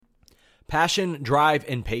Passion, drive,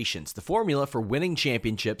 and patience. The formula for winning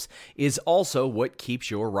championships is also what keeps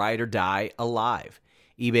your ride or die alive.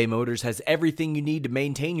 eBay Motors has everything you need to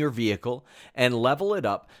maintain your vehicle and level it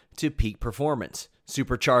up to peak performance.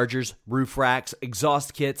 Superchargers, roof racks,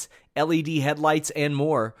 exhaust kits, LED headlights, and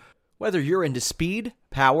more. Whether you're into speed,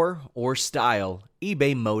 power, or style,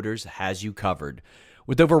 eBay Motors has you covered.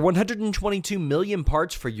 With over 122 million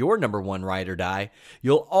parts for your number one ride or die,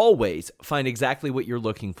 you'll always find exactly what you're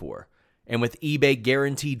looking for. And with eBay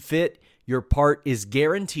Guaranteed Fit, your part is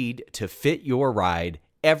guaranteed to fit your ride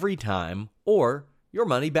every time or your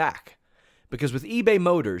money back. Because with eBay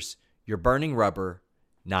Motors, you're burning rubber,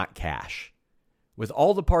 not cash. With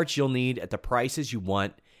all the parts you'll need at the prices you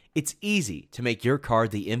want, it's easy to make your car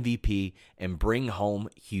the MVP and bring home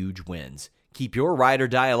huge wins. Keep your ride or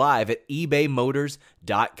die alive at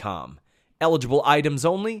ebaymotors.com. Eligible items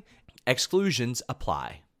only. Exclusions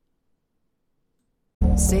apply.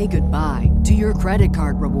 Say goodbye to your credit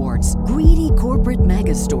card rewards. Greedy corporate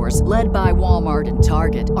mega stores, led by Walmart and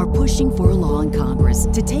Target, are pushing for a law in Congress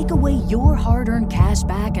to take away your hard-earned cash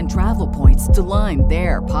back and travel points to line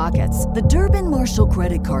their pockets. The Durbin-Marshall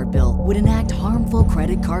credit card bill would enact harmful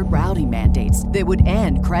credit card routing mandates that would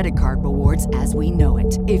end credit card rewards as we know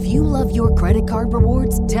it. If you love your credit card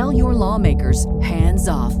rewards, tell your lawmakers, hands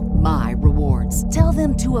off my rewards. Tell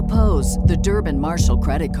them to oppose the Durbin-Marshall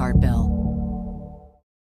credit card bill.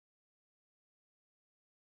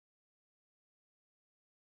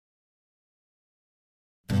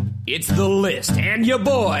 It's The List and your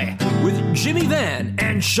boy with Jimmy Van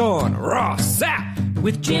and Sean Ross Sapp.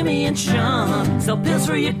 With Jimmy and Sean, sell pills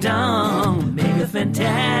for your dong. Make a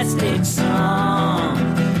fantastic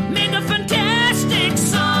song. Make a fantastic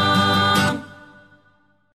song.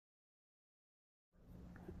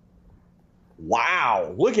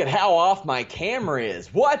 Wow, look at how off my camera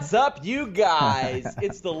is. What's up, you guys?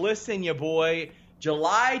 It's The List and your boy,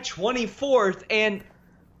 July 24th. And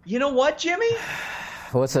you know what, Jimmy?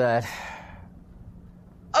 What's that?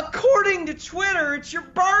 According to Twitter, it's your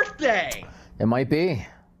birthday. It might be.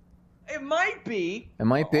 It might be. It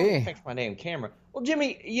might be. Fix my damn camera. Well,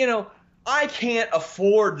 Jimmy, you know, I can't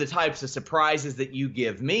afford the types of surprises that you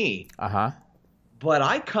give me. Uh-huh. But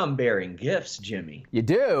I come bearing gifts, Jimmy. You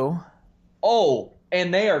do? Oh,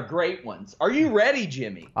 and they are great ones. Are you ready,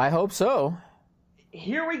 Jimmy? I hope so.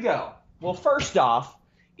 Here we go. Well, first off,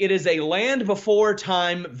 it is a Land Before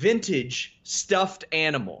Time vintage stuffed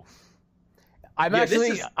animal. I'm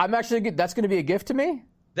actually that's going to be a gift to me?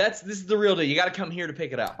 This is the real deal. You got to come here to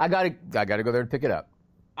pick it up. I got to go there and pick it up.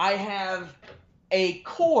 I have a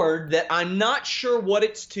cord that I'm not sure what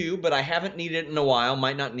it's to, but I haven't needed it in a while.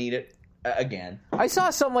 Might not need it again. I saw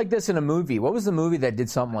something like this in a movie. What was the movie that did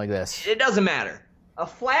something like this? It doesn't matter. A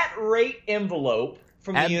flat rate envelope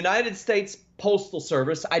from the United States Postal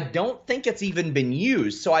Service. I don't think it's even been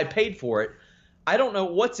used, so I paid for it. I don't know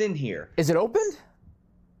what's in here. Is it opened?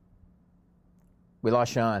 We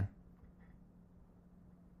lost Sean.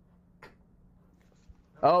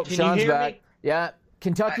 Oh, Can Sean's you hear back. me? Yeah,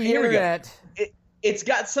 Kentucky Here we go. Internet. It's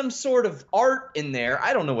got some sort of art in there.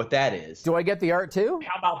 I don't know what that is. Do I get the art too?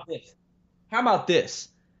 How about this?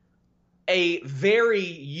 A very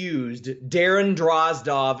used Darren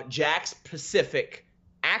Drozdov Jack's Pacific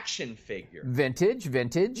action figure. Vintage.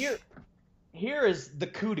 Here is the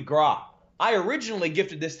coup de grace. I originally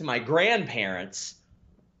gifted this to my grandparents.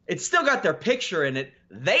 It's still got their picture in it.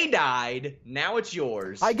 They died. Now it's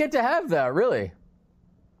yours. I get to have that, really.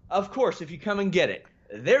 Of course, if you come and get it.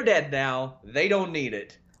 They're dead now. They don't need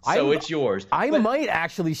it. So it's yours. I might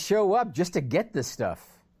actually show up just to get this stuff.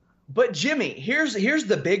 But Jimmy, here's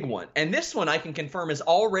the big one. And this one I can confirm is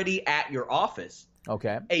already at your office.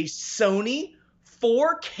 Okay. A Sony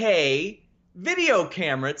 4K video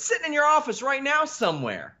camera. It's sitting in your office right now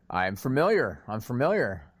somewhere. I'm familiar.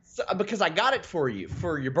 So, because I got it for you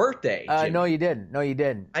for your birthday. No, you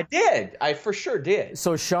didn't. I did. I for sure did.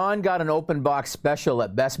 So Sean got an open box special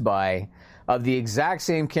at Best Buy of the exact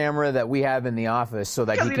same camera that we have in the office so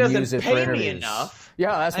that he can use it for interviews. He doesn't pay me enough.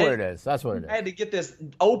 Yeah, that's what it is. I had to get this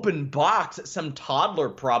open box that some toddler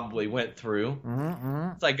probably went through. Mm-hmm.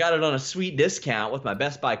 So I got it on a sweet discount with my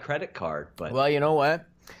Best Buy credit card. But well, you know what?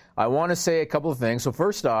 I want to say a couple of things. So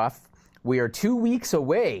first off, we are 2 weeks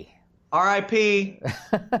away. R.I.P.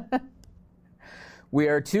 We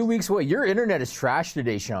are 2 weeks away. Your internet is trash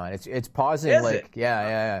today, Sean. It's pausing. Is it?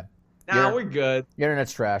 Yeah. Nah, we're good. Your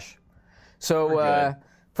internet's trash. So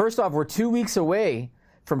first off, we're 2 weeks away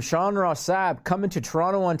from Sean Ross Sapp coming to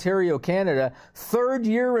Toronto, Ontario, Canada. 3rd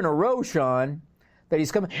year in a row, Sean, that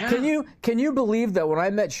he's coming. Yeah. Can you believe that when I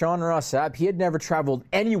met Sean Ross Sapp, he had never traveled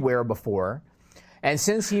anywhere before, and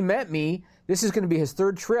since he met me, This is going to be his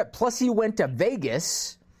third trip. Plus, he went to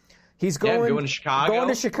Vegas. He's going to Chicago. Going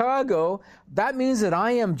to Chicago. That means that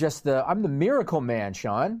I'm the miracle man,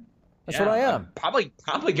 Sean. That's what I am.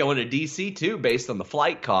 Probably going to DC too, based on the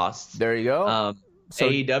flight costs. There you go. So,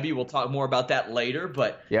 AEW, we'll talk more about that later.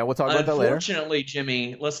 But yeah, we'll talk about that later. Unfortunately,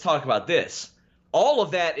 Jimmy, let's talk about this. All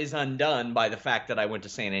of that is undone by the fact that I went to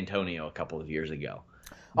San Antonio a couple of years ago.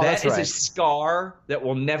 That is a scar that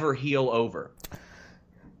will never heal over.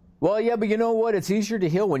 Well, yeah, but you know what? It's easier to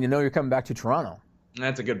heal when you know you're coming back to Toronto.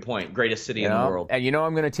 That's a good point. Greatest city in the world. And you know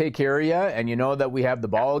I'm going to take care of you, and you know that we have the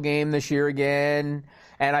ball game this year again.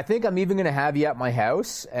 And I think I'm even going to have you at my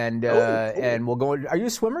house, and and we'll go. Are you a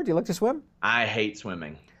swimmer? Do you like to swim? I hate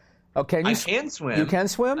swimming. Oh, can you? I can swim. You can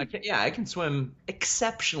swim? I can swim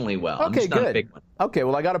exceptionally well. Okay, I'm just good. Not a big one. Okay,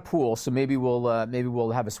 well I got a pool, so maybe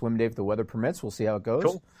we'll have a swim day if the weather permits. We'll see how it goes.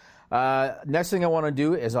 Cool. Next thing I want to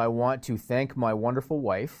do is I want to thank my wonderful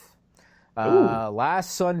wife.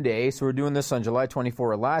 Last Sunday, so we're doing this on July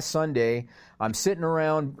 24th. Last Sunday, I'm sitting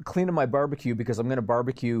around cleaning my barbecue because I'm going to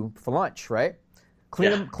barbecue for lunch, right?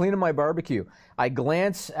 Cleaning my barbecue. I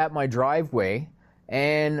glance at my driveway,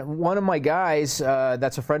 and one of my guys,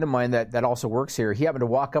 that's a friend of mine that also works here, he happened to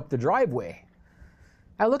walk up the driveway.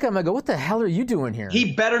 I look at him, I go, what the hell are you doing here?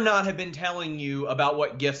 He better not have been telling you about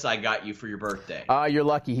what gifts I got you for your birthday. You're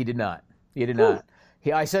lucky he did not. He did not.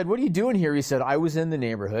 I said, what are you doing here? He said, I was in the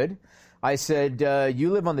neighborhood. I said,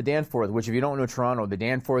 you live on the Danforth, which if you don't know Toronto, the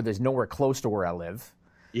Danforth is nowhere close to where I live.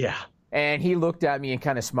 Yeah. And he looked at me and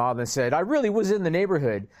kind of smiled and said, I really was in the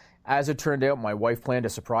neighborhood. As it turned out, my wife planned a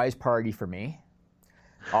surprise party for me.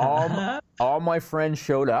 All my friends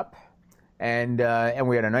showed up, and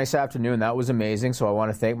we had a nice afternoon. That was amazing, so I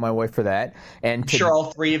want to thank my wife for that. And I'm sure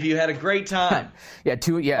all three of you had a great time.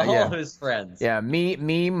 All of his friends. Yeah, me,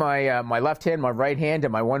 my left hand, my right hand,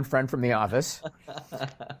 and my one friend from the office.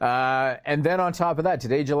 And then on top of that,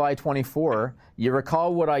 today, July 24, you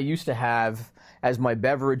recall what I used to have as my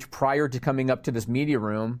beverage prior to coming up to this media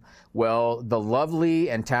room? Well, the lovely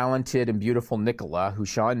and talented and beautiful Nicola, who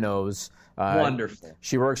Sean knows. Wonderful.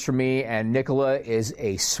 She works for me, and Nicola is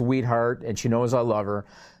a sweetheart, and she knows I love her.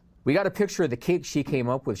 We got a picture of the cake she came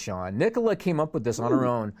up with, Sean. Nicola came up with this on her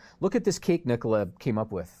own. Look at this cake Nicola came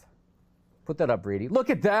up with. Put that up, Brady. Look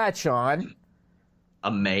at that, Sean.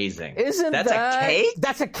 Amazing. Isn't that a cake?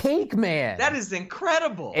 That's a cake, man. That is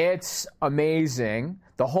incredible. It's amazing.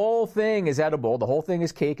 The whole thing is edible. The whole thing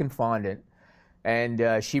is cake and fondant.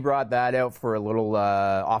 And she brought that out for a little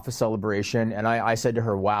office celebration. And I said to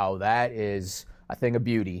her, wow, that is a thing of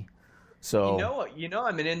beauty. So You know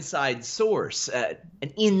I'm an inside source. An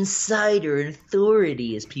insider, an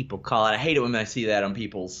authority, as people call it. I hate it when I see that on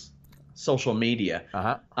people's social media.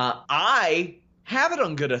 I have it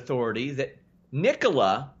on good authority that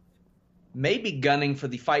Nicola may be gunning for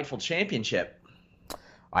the Fightful Championship.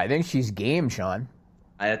 I think she's game, Sean.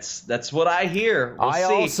 That's what I hear.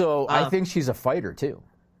 We'll see. I think she's a fighter too.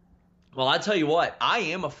 Well, I tell you what, I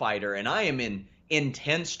am a fighter, and I am in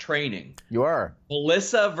intense training. You are.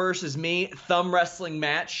 Melissa versus me, thumb wrestling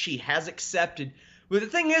match. She has accepted. But the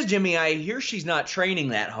thing is, Jimmy, I hear she's not training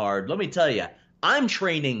that hard. Let me tell you, I'm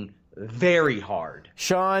training very hard.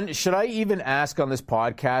 Sean, should I even ask on this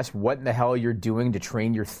podcast what in the hell you're doing to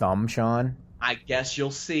train your thumb, Sean? I guess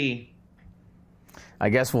you'll see. I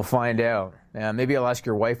guess we'll find out. Maybe I'll ask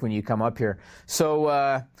your wife when you come up here.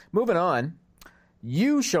 So, moving on.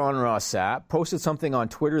 You, Sean Ross Sapp, posted something on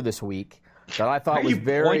Twitter this week that I thought was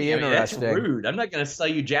very interesting. That's rude. I'm not going to sell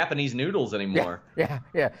you Japanese noodles anymore. Yeah.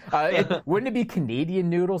 Wouldn't it be Canadian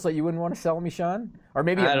noodles that you wouldn't want to sell me, Sean? Or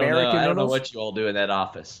maybe American noodles? I don't know what you all do in that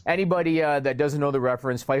office. Anybody that doesn't know the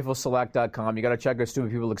reference, FightfulSelect.com. You got to check out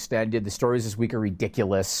Stupid People Extended. The stories this week are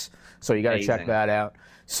ridiculous, so you got to check that out.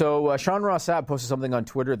 So Sean Ross Sapp posted something on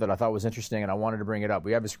Twitter that I thought was interesting, and I wanted to bring it up.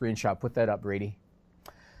 We have a screenshot. Put that up, Brady.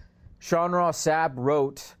 Sean Ross Sapp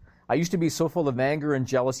wrote, I used to be so full of anger and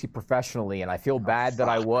jealousy professionally, and I feel bad that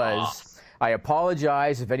I was. Off. I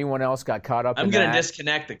apologize if anyone else got caught up in that. I'm going to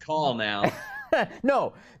disconnect the call now.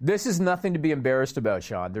 No, this is nothing to be embarrassed about,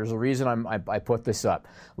 Sean. There's a reason I put this up.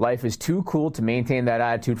 Life is too cool to maintain that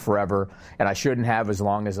attitude forever, and I shouldn't have as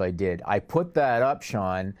long as I did. I put that up,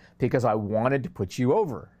 Sean, because I wanted to put you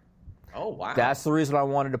over. Oh, wow. That's the reason I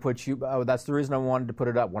wanted to put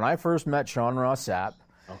it up. When I first met Sean Ross Sapp,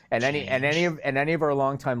 and any of our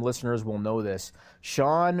longtime listeners will know this,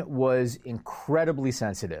 Sean was incredibly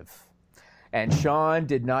sensitive. And Sean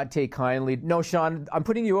did not take kindly. No, Sean, I'm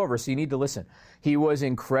putting you over, so you need to listen. He was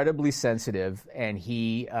incredibly sensitive, and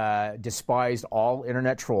he despised all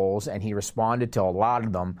internet trolls, and he responded to a lot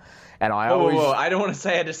of them. And I always, I don't want to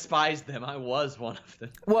say I despised them. I was one of them.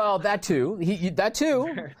 Well, that too.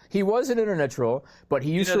 He was an internet troll, but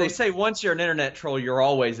he used to. They say once you're an internet troll, you're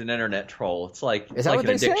always an internet troll. It's like Is that like what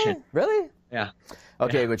an they addiction. say? Really? Yeah.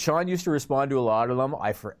 Okay, but Sean used to respond to a lot of them.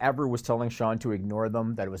 I forever was telling Sean to ignore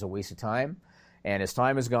them, that it was a waste of time. And as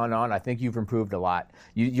time has gone on, I think you've improved a lot.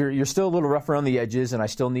 You're still a little rough around the edges, and I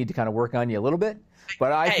still need to kind of work on you a little bit.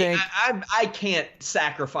 But I think I can't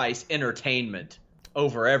sacrifice entertainment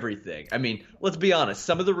over everything. I mean, let's be honest.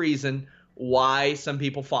 Some of the reason why some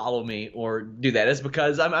people follow me or do that is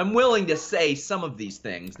because I'm willing to say some of these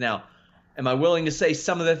things. Now, am I willing to say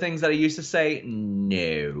some of the things that I used to say?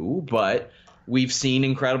 No, but we've seen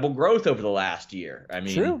incredible growth over the last year. I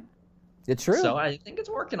mean, It's true. So I think it's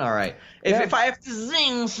working all right. If I have to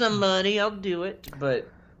zing somebody, I'll do it. But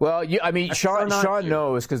well, Sean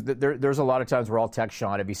knows, because there's a lot of times where I'll text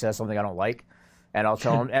Sean if he says something I don't like, and I'll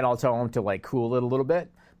tell him to like cool it a little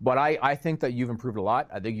bit. But I think that you've improved a lot.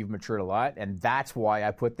 I think you've matured a lot, and that's why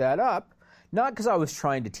I put that up. Not because I was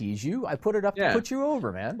trying to tease you. I put it up to put you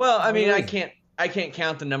over, man. Well, I mean, I can't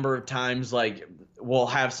count the number of times like we'll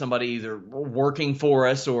have somebody either working for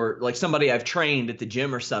us or like somebody I've trained at the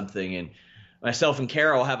gym or something, and myself and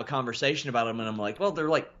Carol will have a conversation about them, and I'm like, well, they're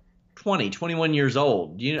like 20, 21 years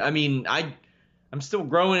old. I mean, I'm still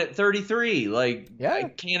growing at 33. Like, I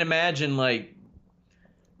can't imagine like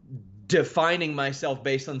defining myself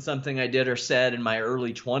based on something I did or said in my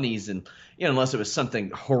early 20s, and unless it was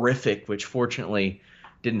something horrific, which fortunately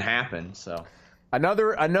didn't happen. So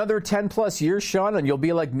another 10 plus years, Sean, and you'll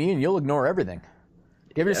be like me, and you'll ignore everything.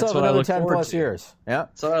 Give yourself another 10 plus years. Yeah.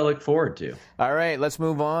 That's what I look forward to. All right, let's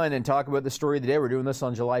move on and talk about the story of the day. We're doing this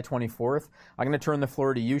on July 24th. I'm going to turn the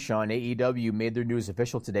floor to you, Sean. AEW made their news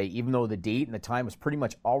official today, even though the date and the time was pretty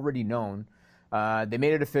much already known. They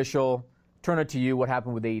made it official. Turn it to you. What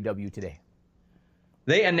happened with AEW today?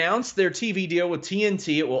 They announced their TV deal with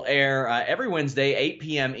TNT. It will air every Wednesday, 8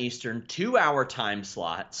 p.m. Eastern, 2-hour time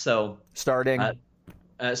slot. So starting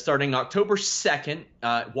October 2nd,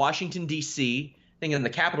 Washington, D.C., thinking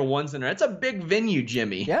the Capital One Center. That's a big venue,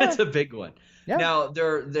 Jimmy. Yeah. That's a big one. Yeah. Now,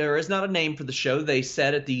 there is not a name for the show. They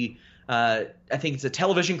said at the I think it's a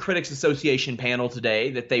Television Critics Association panel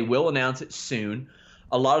today that they will announce it soon.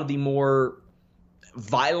 A lot of the more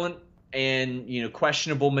violent and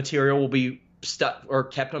questionable material will be stuck or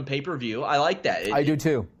kept on pay-per-view. I like that. I do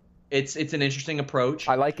too. It's an interesting approach.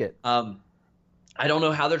 I like it. I don't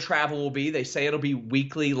know how their travel will be. They say it'll be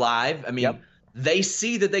weekly live. I mean, They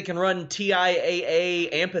see that they can run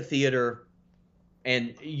TIAA amphitheater,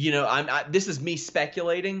 and this is me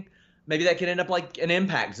speculating. Maybe that could end up like an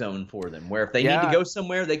Impact Zone for them, where if they need to go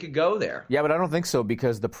somewhere, they could go there. Yeah, but I don't think so,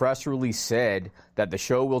 because the press release said that the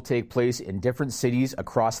show will take place in different cities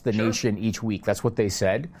across the nation each week. That's what they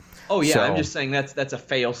said. Oh yeah, so, I'm just saying that's a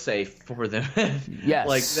fail-safe for them. Yes,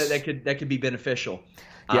 like that could be beneficial.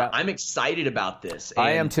 Yeah, I'm excited about this.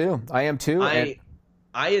 I am too.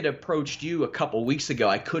 I had approached you a couple weeks ago.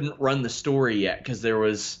 I couldn't run the story yet because there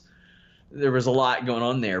was a lot going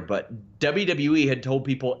on there. But WWE had told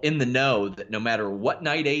people in the know that no matter what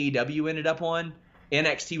night AEW ended up on,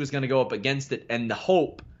 NXT was going to go up against it. And the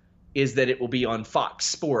hope is that it will be on Fox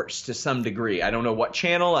Sports to some degree. I don't know what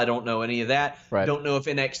channel. I don't know any of that. Right. Don't know if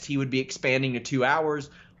NXT would be expanding to 2 hours.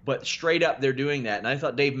 But straight up, they're doing that. And I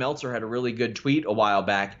thought Dave Meltzer had a really good tweet a while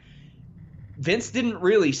back. Vince didn't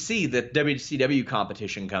really see the WCW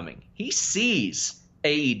competition coming. He sees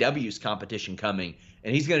AEW's competition coming,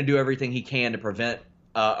 and he's going to do everything he can to prevent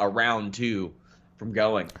a round 2 from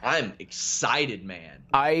going. I'm excited, man.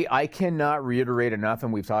 I cannot reiterate enough,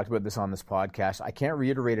 and we've talked about this on this podcast, I can't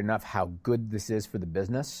reiterate enough how good this is for the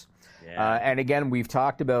business. Yeah. And again, we've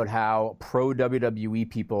talked about how pro-WWE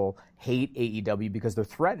people hate AEW because they're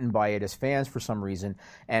threatened by it as fans for some reason,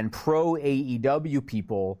 and pro-AEW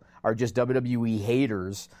people are just WWE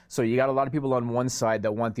haters. So you got a lot of people on one side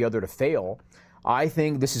that want the other to fail. I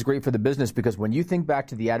think this is great for the business because when you think back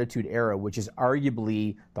to the Attitude Era, which is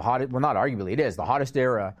arguably the hottest, well, not arguably, it is the hottest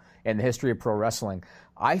era in the history of pro wrestling,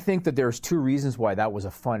 I think that there's 2 reasons why that was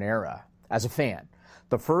a fun era as a fan.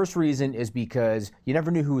 The first reason is because you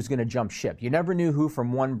never knew who was going to jump ship. You never knew who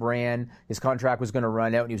from one brand, his contract was going to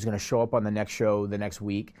run out and he was going to show up on the next show the next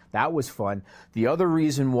week. That was fun. The other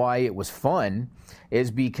reason why it was fun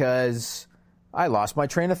is because I lost my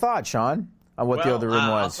train of thought, Sean, on what the other room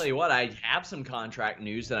was. I'll tell you what, I have some contract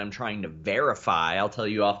news that I'm trying to verify. I'll tell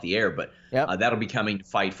you off the air, but that'll be coming to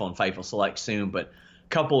Fightful and Fightful Select soon. But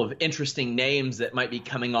couple of interesting names that might be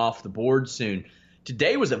coming off the board soon.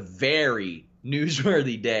 Today was a very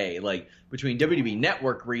newsworthy day, like between WWE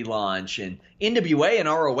Network relaunch and NWA and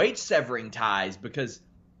ROH severing ties, because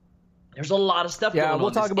there's a lot of stuff going on. Yeah,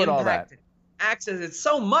 we'll talk about all that. Access, it's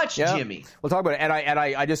so much, Jimmy. We'll talk about it. And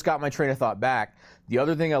I just got my train of thought back. The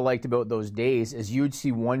other thing I liked about those days is you'd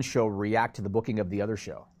see one show react to the booking of the other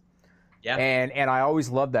show. Yeah. And I always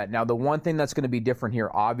love that. Now, the one thing that's going to be different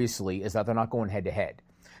here, obviously, is that they're not going head to head.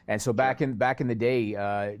 And so back in the day,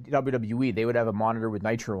 WWE, they would have a monitor with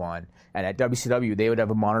Nitro on, and at WCW, they would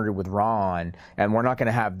have a monitor with Raw on, and we're not going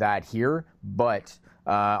to have that here. But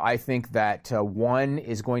I think that one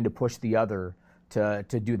is going to push the other to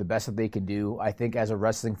do the best that they can do. I think as a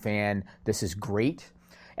wrestling fan, this is great.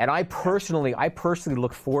 And I personally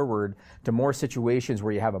look forward to more situations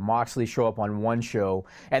where you have a Moxley show up on one show.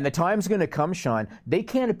 And the time's going to come, Sean, they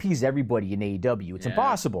can't appease everybody in AEW. It's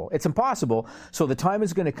impossible. It's impossible. So the time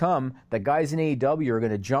is going to come that guys in AEW are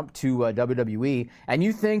going to jump to WWE. And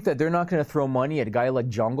you think that they're not going to throw money at a guy like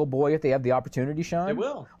Jungle Boy if they have the opportunity, Sean? They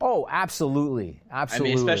will. Oh, absolutely.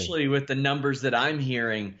 Absolutely. I mean, especially with the numbers that I'm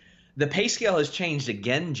hearing. The pay scale has changed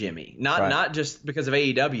again, Jimmy. Not just because of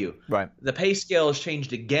AEW. Right. The pay scale has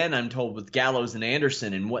changed again, I'm told, with Gallows and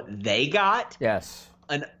Anderson, and what they got. Yes.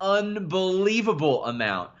 An unbelievable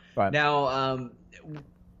amount. Right. Now,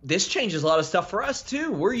 this changes a lot of stuff for us,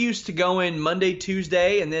 too. We're used to going Monday,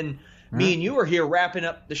 Tuesday, and then me and you are here wrapping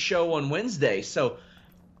up the show on Wednesday. So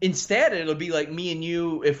instead, it'll be like me and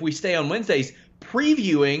you, if we stay on Wednesdays,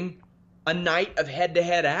 previewing a night of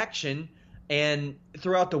head-to-head action. And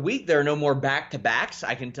throughout the week, there are no more back-to-backs.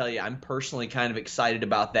 I can tell you I'm personally kind of excited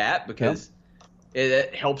about that because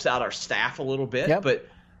it helps out our staff a little bit. Yep. But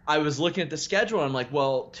I was looking at the schedule, and I'm like,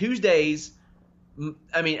 well, Tuesdays,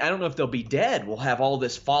 I mean, I don't know if they'll be dead. We'll have all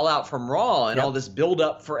this fallout from Raw and all this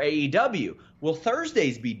build-up for AEW. Will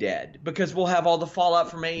Thursdays be dead? Because we'll have all the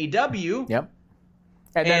fallout from AEW. Yep.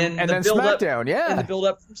 And then SmackDown, and the build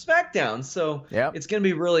up from SmackDown. So Yep. It's going to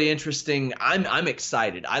be really interesting. I'm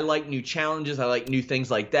excited. I like new challenges. I like new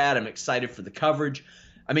things like that. I'm excited for the coverage.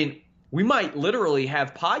 I mean, we might literally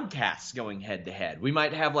have podcasts going head to head. We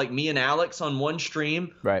might have like me and Alex on one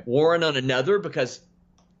stream, right. Warren on another, because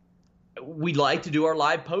we like to do our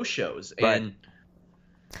live post shows. Right. And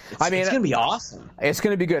it's going to be awesome. It's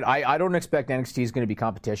going to be good. I don't expect NXT is going to be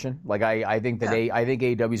competition. Like I think that I think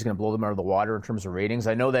AEW is going to blow them out of the water in terms of ratings.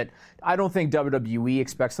 I know that I don't think WWE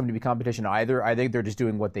expects them to be competition either. I think they're just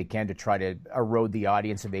doing what they can to try to erode the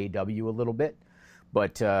audience of AEW a little bit.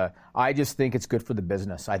 But I just think it's good for the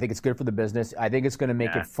business. I think it's good for the business. I think it's going to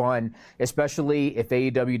make it fun, especially if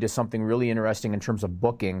AEW does something really interesting in terms of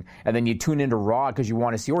booking, and then you tune into Raw because you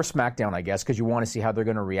want to see, or SmackDown, I guess, because you want to see how they're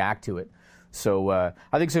going to react to it. So I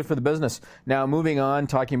think it's good for the business. Now, moving on,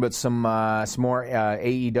 talking about some more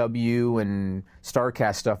AEW and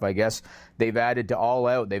StarCast stuff, I guess. They've added to All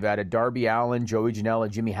Out. They've added Darby Allin, Joey Janela,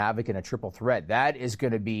 Jimmy Havoc in a triple threat. That is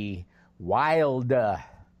going to be wild. I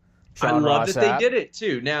love that they did it,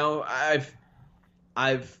 too. Now,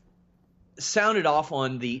 I've sounded off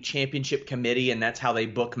on the championship committee, and that's how they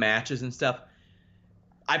book matches and stuff.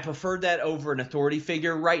 I prefer that over an authority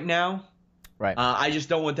figure right now. Right. I just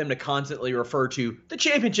don't want them to constantly refer to the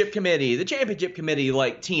championship committee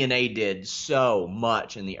like TNA did so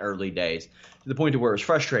much in the early days, to the point to where it was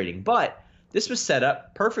frustrating. But this was set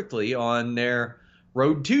up perfectly on their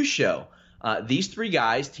Road 2 show. These three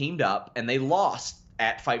guys teamed up, and they lost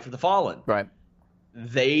at Fight for the Fallen. Right.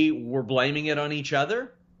 They were blaming it on each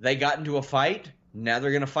other. They got into a fight. Now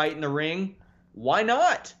they're going to fight in the ring. Why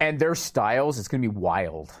not? And their styles, it's going to be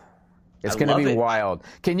wild. It's going to be wild.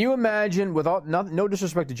 Can you imagine, without no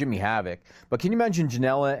disrespect to Jimmy Havoc, but can you imagine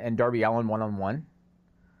Janela and Darby Allin one-on-one?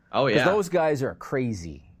 Oh, yeah. Because those guys are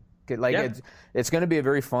crazy. It's going to be a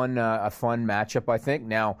very fun matchup, I think.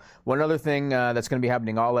 Now, one other thing that's going to be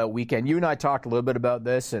happening All Out weekend, you and I talked a little bit about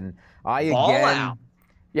this, and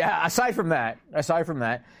aside from that,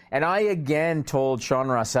 and I again told Sean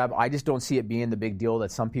Ross Sapp, I just don't see it being the big deal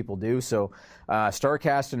that some people do. So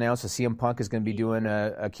StarCast announced that CM Punk is going to be doing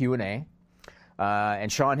a Q&A.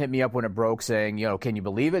 And Sean hit me up when it broke saying, can you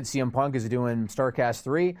believe it? CM Punk is doing StarCast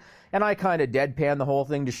 3. And I kind of deadpanned the whole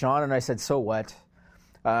thing to Sean, and I said, so what?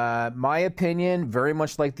 My opinion, very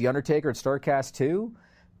much like The Undertaker at StarCast 2,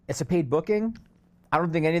 it's a paid booking. I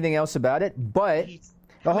don't think anything else about it, but...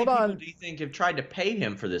 How many people do you think have tried to pay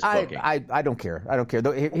him for this booking? I don't care. I don't care.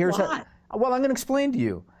 Here's Why? Well, I'm going to explain to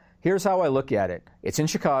you. Here's how I look at it. It's in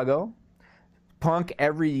Chicago. Punk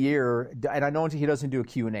every year, and I know he doesn't do a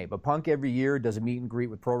Q&A, but Punk every year does a meet and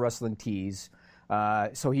greet with Pro Wrestling Tees.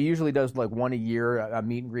 So he usually does like one a year, a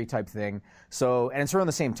meet and greet type thing. So, and it's around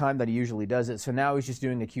the same time that he usually does it. So now he's just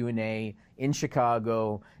doing a Q&A in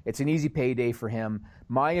Chicago. It's an easy payday for him.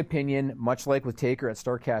 My opinion, much like with Taker at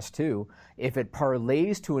StarCast 2, if it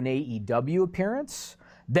parlays to an AEW appearance,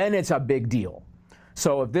 then it's a big deal.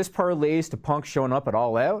 So if this parlays to Punk showing up at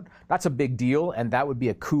All Out, that's a big deal, and that would be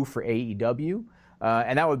a coup for AEW.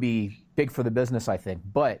 And that would be big for the business, I think.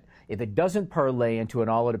 But if it doesn't parlay into an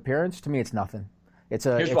All Out appearance, to me, it's nothing.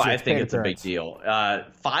 Here's why I think it's a big deal.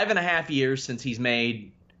 5.5 years since he's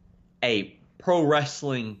made a pro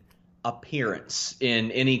wrestling appearance in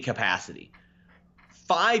any capacity.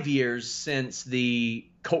 5 years since the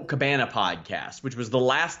Colt Cabana podcast, which was the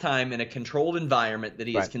last time in a controlled environment that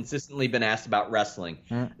he has consistently been asked about wrestling.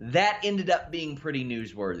 That ended up being pretty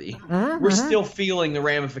newsworthy. We're still feeling the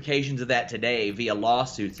ramifications of that today via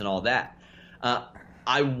lawsuits and all that.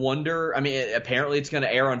 I wonder, apparently it's going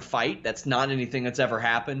to air on Fight. That's not anything that's ever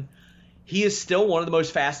happened. He is still one of the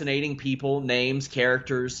most fascinating people, names,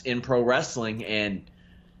 characters in pro wrestling, and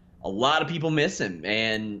a lot of people miss him,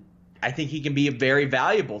 and I think he can be a very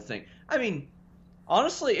valuable thing. I mean,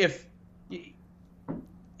 honestly,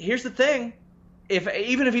 here's the thing.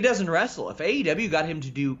 Even if he doesn't wrestle, if AEW got him to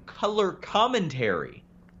do color commentary,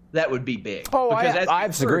 that would be big. Oh, I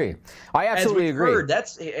agree. I absolutely agree.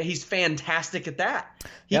 He's fantastic at that.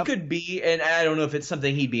 He could be, and I don't know if it's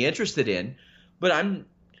something he'd be interested in, but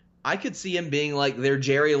I could see him being like their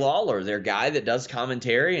Jerry Lawler, their guy that does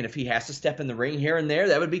commentary, and if he has to step in the ring here and there,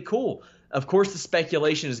 that would be cool. Of course, the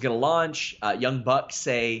speculation is going to launch. Young Bucks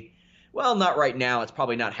say, well, not right now. It's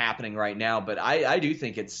probably not happening right now, but I do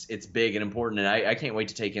think it's big and important, and I can't wait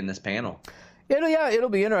to take in this panel. It'll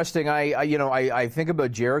be interesting. I think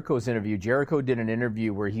about Jericho's interview. Jericho did an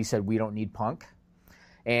interview where he said we don't need Punk,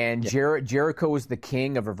 and Jericho is the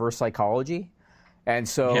king of reverse psychology, and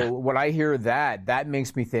so when I hear that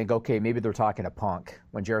makes me think, okay, maybe they're talking to Punk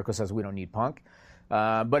when Jericho says we don't need Punk.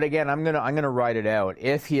 But again, I'm gonna ride it out.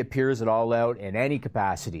 If he appears at All Out in any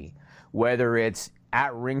capacity, whether it's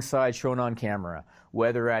at ringside shown on camera,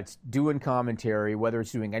 whether it's doing commentary, whether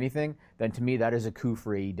it's doing anything, then to me that is a coup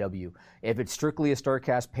for AEW. If it's strictly a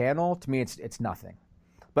StarCast panel, to me it's nothing.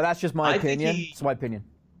 But that's just my opinion. It's my opinion.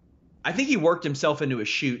 I think he worked himself into a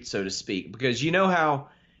shoot, so to speak, because you know how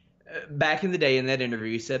back in the day in that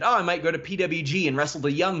interview he said, I might go to PWG and wrestle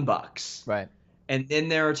the Young Bucks. Right. And then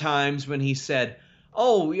there are times when he said,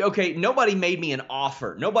 okay, nobody made me an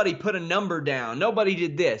offer. Nobody put a number down. Nobody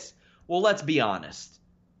did this. Well, let's be honest.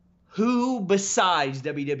 Who besides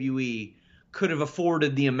WWE could have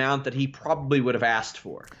afforded the amount that he probably would have asked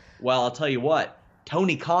for? Well, I'll tell you what,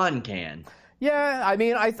 Tony Khan can. Yeah, I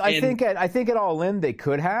mean, I think at All In they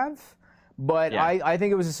could have, but I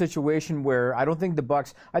think it was a situation where I don't think the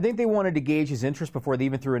Bucks. I think they wanted to gauge his interest before they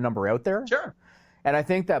even threw a number out there. Sure. And I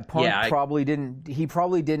think that Punk probably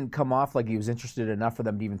didn't come off like he was interested enough for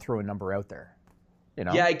them to even throw a number out there. You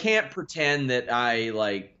know? Yeah, I can't pretend that I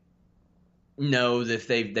know that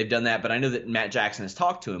they've done that, but I know that Matt Jackson has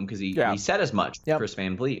talked to him because he said as much. Chris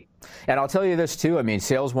Van Vliet. And I'll tell you this too. I mean,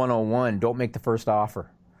 Sales 101: don't make the first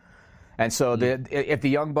offer. And so if the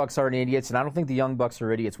Young Bucks aren't idiots, and I don't think the Young Bucks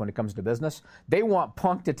are idiots when it comes to business, they want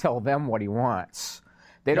Punk to tell them what he wants.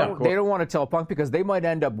 They don't want to tell Punk because they might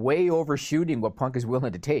end up way overshooting what Punk is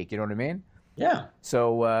willing to take. You know what I mean? Yeah.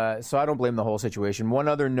 So I don't blame the whole situation. One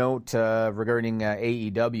other note regarding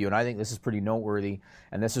AEW, and I think this is pretty noteworthy,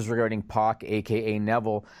 and this is regarding Pac, a.k.a.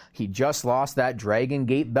 Neville. He just lost that Dragon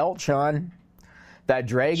Gate belt, Sean. That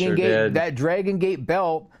Dragon Gate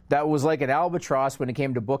belt that was like an albatross when it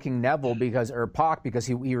came to booking Neville Pac because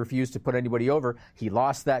he refused to put anybody over. He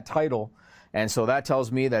lost that title. And so that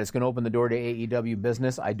tells me that it's going to open the door to AEW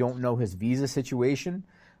business. I don't know his visa situation,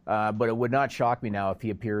 but it would not shock me now if he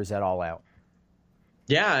appears at All Out.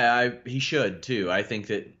 Yeah, he should too. I think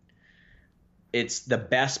that it's the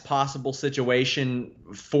best possible situation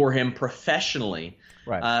for him professionally.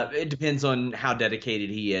 Right. It depends on how dedicated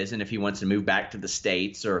he is and if he wants to move back to the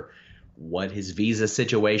States or what his visa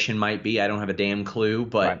situation might be. I don't have a damn clue,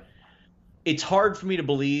 but it's hard for me to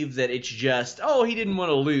believe that it's just, he didn't want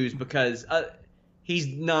to lose because he's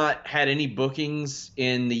not had any bookings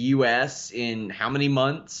in the U.S. in how many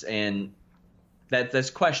months, and that's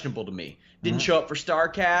questionable to me. Didn't show up for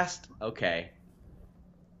StarCast? Okay.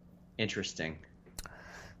 Interesting.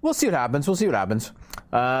 We'll see what happens.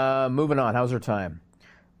 Moving on. How's our time?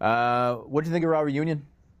 What do you think of Raw Reunion?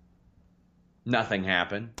 Nothing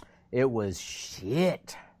happened. It was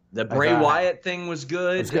shit. The Bray Wyatt thing was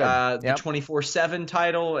good. It was good. The 24/7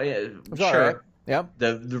 title, sure. All right. Yep.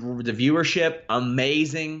 The viewership,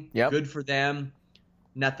 amazing. Yep. Good for them.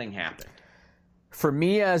 Nothing happened. For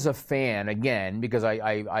me as a fan, again, because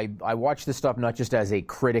I watch this stuff not just as a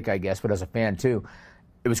critic, I guess, but as a fan too,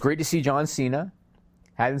 it was great to see John Cena.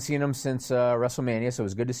 Hadn't seen him since WrestleMania, so it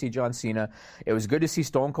was good to see John Cena. It was good to see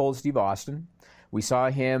Stone Cold Steve Austin. We saw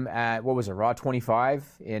him at, Raw 25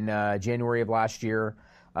 in January of last year.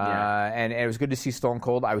 And it was good to see Stone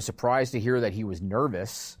Cold. I was surprised to hear that he was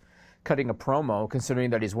nervous cutting a promo, considering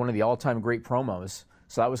that he's one of the all-time great promos.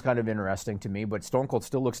 So that was kind of interesting to me. But Stone Cold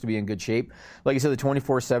still looks to be in good shape. Like you said, the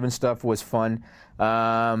 24/7 stuff was fun.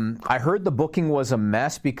 I heard the booking was a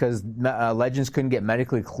mess because Legends couldn't get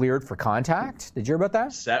medically cleared for contact. Did you hear about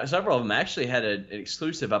that? Several of them actually had an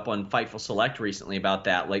exclusive up on Fightful Select recently about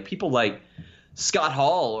that. Like people like Scott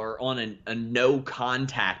Hall are on a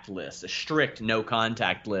no-contact list, a strict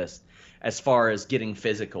no-contact list as far as getting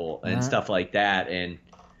physical and stuff like that. And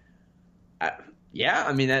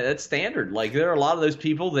I mean, that's standard. Like, there are a lot of those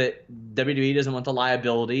people that WWE doesn't want the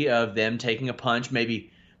liability of them taking a punch,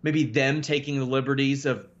 maybe them taking the liberties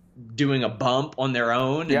of doing a bump on their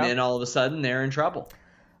own, and then all of a sudden they're in trouble.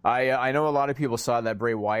 I know a lot of people saw that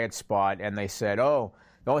Bray Wyatt spot, and they said, oh,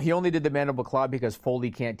 no, he only did the mandible claw because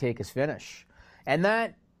Foley can't take his finish. And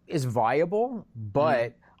that is viable,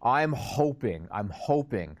 but I'm hoping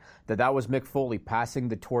that was Mick Foley passing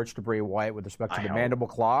the torch to Bray Wyatt with respect to the mandible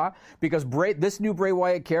claw, because this new Bray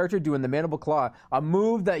Wyatt character doing the mandible claw, a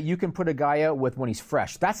move that you can put a guy out with when he's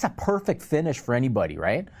fresh. That's a perfect finish for anybody,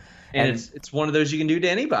 right? And it's one of those you can do to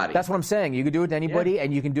anybody. That's what I'm saying. You can do it to anybody,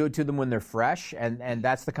 and you can do it to them when they're fresh, and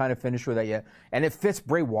that's the kind of finisher and it fits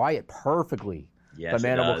Bray Wyatt perfectly. Yes, the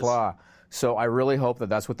mandible claw. So I really hope that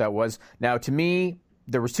that's what that was. Now, to me,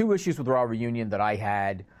 there was two issues with Raw Reunion that I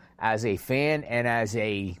had as a fan and as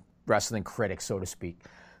a wrestling critic, so to speak.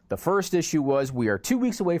 The first issue was we are 2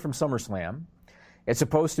 weeks away from SummerSlam. It's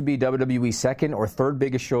supposed to be WWE's second or third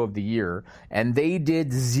biggest show of the year, and they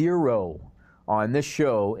did zero on this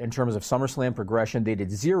show in terms of SummerSlam progression. They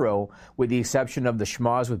did zero, with the exception of the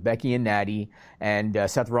schmoz with Becky and Natty and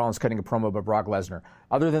Seth Rollins cutting a promo about Brock Lesnar.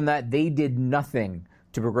 Other than that, they did nothing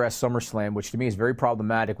to progress SummerSlam, which to me is very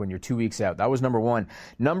problematic when you're 2 weeks out. That was number one.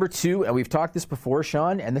 Number two, and we've talked this before,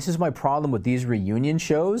 Sean, and this is my problem with these reunion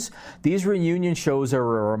shows. These reunion shows are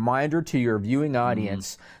a reminder to your viewing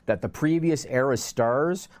audience that the previous era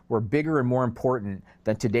stars were bigger and more important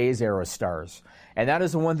than today's era stars. And that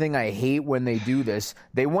is the one thing I hate when they do this.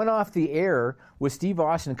 They went off the air with Steve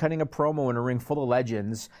Austin cutting a promo in a ring full of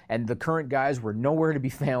legends, and the current guys were nowhere to be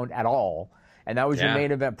found at all. And that was your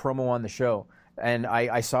main event promo on the show. And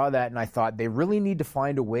I saw that, and I thought they really need to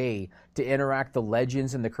find a way to interact the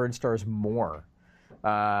legends and the current stars more,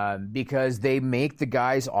 because they make the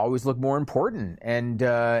guys always look more important. And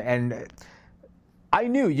I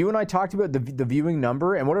knew you and I talked about the viewing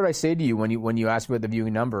number, and what did I say to you when you asked about the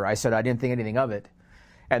viewing number? I said I didn't think anything of it,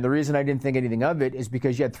 and the reason I didn't think anything of it is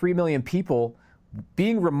because you had 3 million people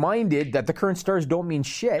being reminded that the current stars don't mean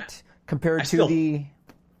shit compared to the.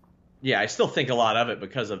 Yeah, I still think a lot of it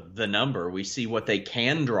because of the number. We see what they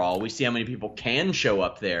can draw. We see how many people can show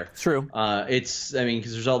up there. It's true. Because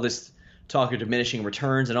there's all this talk of diminishing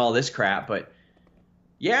returns and all this crap. But,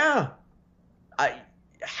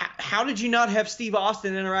 how did you not have Steve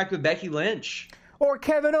Austin interact with Becky Lynch? Or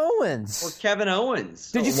Kevin Owens.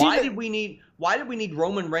 Did you see why did we need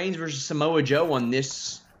Roman Reigns versus Samoa Joe on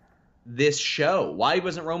this show? Why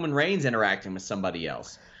wasn't Roman Reigns interacting with somebody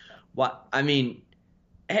else?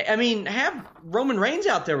 Have Roman Reigns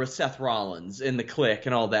out there with Seth Rollins in the Clique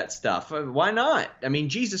and all that stuff. Why not?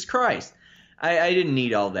 Jesus Christ. I didn't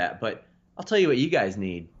need all that, but I'll tell you what you guys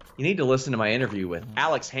need. You need to listen to my interview with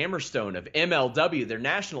Alex Hammerstone of MLW, their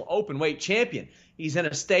national openweight champion. He's in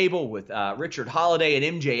a stable with Richard Holiday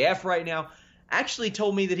and MJF right now. Actually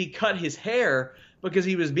told me that he cut his hair because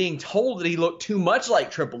he was being told that he looked too much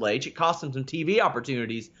like Triple H. It cost him some TV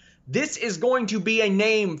opportunities. This is going to be a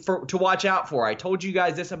name to watch out for. I told you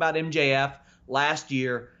guys this about MJF last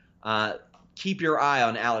year. Keep your eye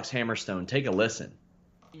on Alex Hammerstone. Take a listen.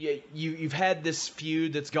 You've had this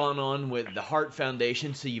feud that's gone on with the Hart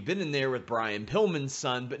Foundation, so you've been in there with Brian Pillman's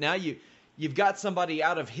son, but now you've got somebody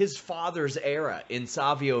out of his father's era in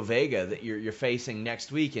Savio Vega that you're facing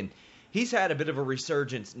next week, and he's had a bit of a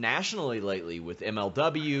resurgence nationally lately with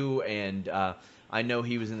MLW, and I know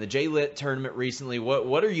he was in the J-Lit tournament recently.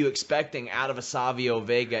 What are you expecting out of a Savio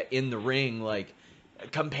Vega in the ring, like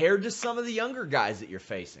compared to some of the younger guys that you're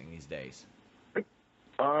facing these days?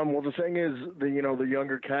 Well, the thing is, the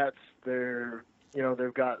younger cats,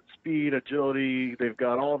 they've got speed, agility, they've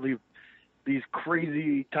got all these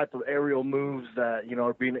crazy type of aerial moves that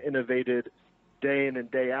are being innovated day in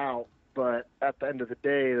and day out. But at the end of the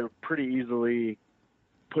day, they're pretty easily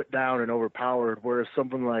put down and overpowered. Whereas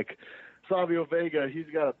somebody Savio Vega, he's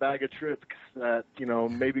got a bag of tricks that,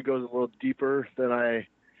 maybe goes a little deeper than I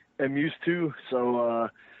am used to. So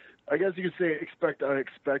I guess you could say expect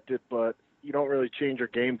unexpected, but you don't really change your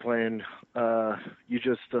game plan. You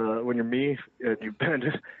just, when you're me, and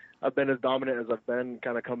I've been as dominant as I've been,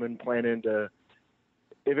 kind of come in planning to,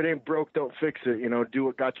 if it ain't broke, don't fix it. Do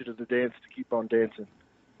what got you to the dance to keep on dancing.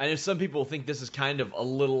 I know some people think this is kind of a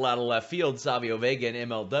little out of left field, Savio Vega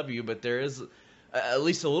and MLW, but there is at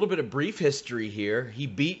least a little bit of brief history here. He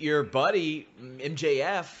beat your buddy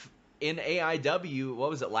MJF in AIW. What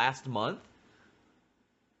was it, last month?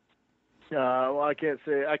 Well, I can't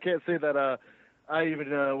say that I even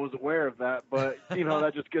was aware of that, but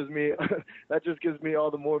that just gives me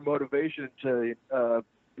all the more motivation to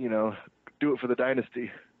do it for the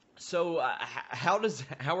dynasty. So how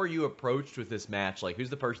are you approached with this match? Like, who's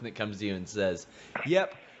the person that comes to you and says,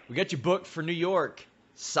 "Yep, we got you booked for New York.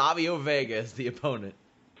 Savio Vega is the opponent"?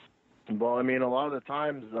 Well, I mean, a lot of the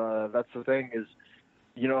times that's the thing is,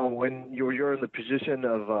 when you're in the position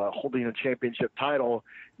of holding a championship title,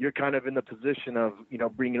 you're kind of in the position of,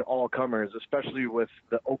 bringing all comers, especially with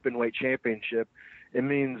the open weight championship. It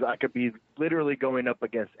means I could be literally going up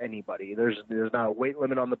against anybody. There's not a weight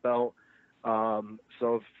limit on the belt.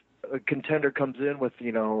 So if a contender comes in with,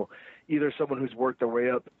 either someone who's worked their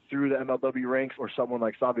way up through the MLW ranks or someone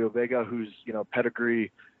like Savio Vega, whose,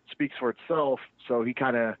 pedigree speaks for itself. So he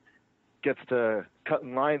kind of gets to cut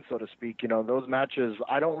in line, so to speak. Those matches,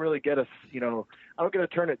 I don't really get I don't get to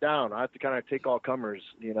turn it down. I have to kind of take all comers,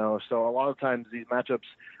 So a lot of times these matchups,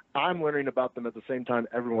 I'm learning about them at the same time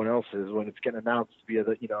everyone else is when it's getting announced via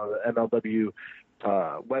the, the MLW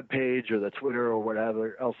webpage or the Twitter or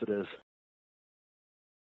whatever else it is.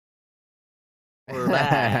 We're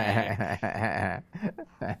back.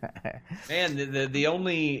 Man, the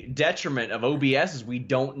only detriment of OBS is we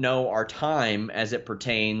don't know our time as it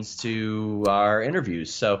pertains to our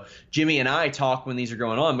interviews. So Jimmy and I talk when these are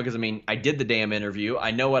going on because, I did the damn interview.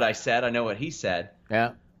 I know what I said. I know what he said.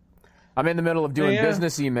 Yeah. I'm in the middle of doing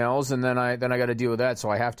business emails, and then I got to deal with that, so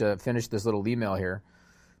I have to finish this little email here.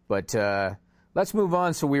 But let's move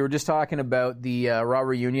on. So we were just talking about the Raw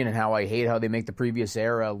reunion and how I hate how they make the previous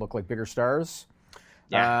era look like bigger stars.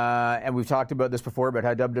 Yeah. And we've talked about this before, about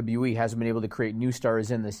how WWE hasn't been able to create new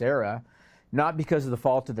stars in this era, not because of the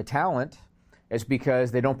fault of the talent. It's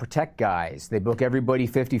because they don't protect guys. They book everybody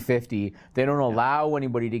 50-50. They don't allow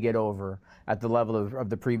anybody to get over at the level of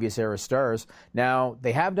the previous era stars. Now,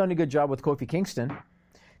 they have done a good job with Kofi Kingston.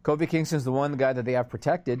 Kofi Kingston's the guy that they have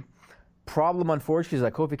protected. Problem, unfortunately, is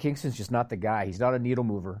that Kofi Kingston's just not the guy. He's not a needle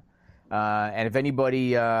mover. And if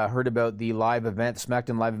anybody heard about the live event,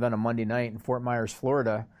 SmackDown live event on Monday night in Fort Myers,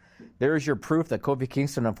 Florida, there's your proof that Kofi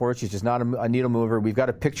Kingston, unfortunately, is just not a needle mover. We've got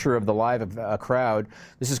a picture of the live crowd.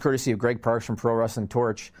 This is courtesy of Greg Parks from Pro Wrestling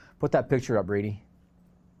Torch. Put that picture up, Brady.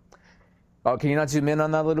 Oh, can you not zoom in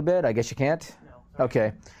on that a little bit? I guess you can't? No.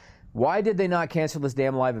 Okay. Why did they not cancel this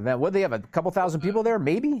damn live event? What, did they have, a couple thousand people there?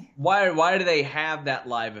 Maybe? Why do they have that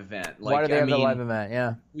live event? Why do they have the live event?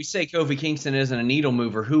 Yeah. We say Kofi Kingston isn't a needle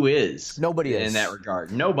mover. Who is? Nobody is. In that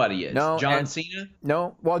regard. Nobody is. No, John Cena?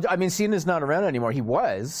 No. Well, Cena's not around anymore. He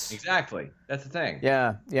was. Exactly. That's the thing.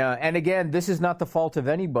 Yeah. And again, this is not the fault of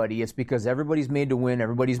anybody. It's because everybody's made to win.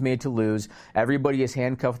 Everybody's made to lose. Everybody is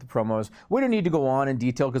handcuffed to promos. We don't need to go on in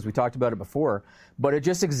detail because we talked about it before. But it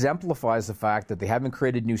just exemplifies the fact that they haven't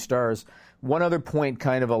created new stars. One other point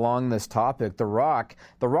kind of along this topic, The Rock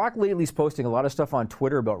lately is posting a lot of stuff on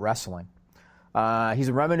Twitter about wrestling.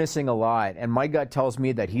 He's reminiscing a lot, and my gut tells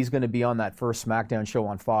me that he's going to be on that first SmackDown show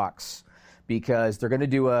on Fox because they're going to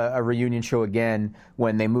do a reunion show again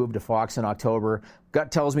when they move to Fox in October.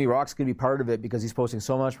 Gut tells me Rock's going to be part of it because he's posting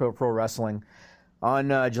so much about pro wrestling. On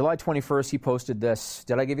July 21st, he posted this.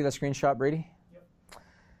 Did I give you that screenshot, Brady?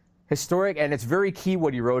 Historic, and it's very key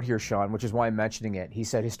what he wrote here, Sean, which is why I'm mentioning it. He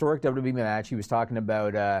said, historic WWE match. He was talking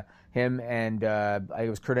about him and it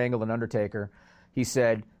was Kurt Angle and Undertaker. He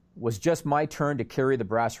said, was just my turn to carry the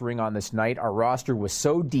brass ring on this night. Our roster was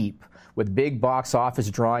so deep with big box office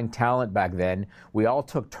drawing talent back then. We all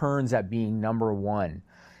took turns at being number one.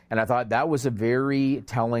 And I thought that was a very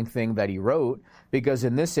telling thing that he wrote because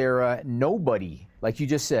in this era, nobody, like you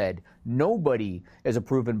just said, nobody is a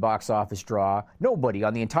proven box office draw. Nobody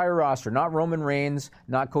on the entire roster, not Roman Reigns,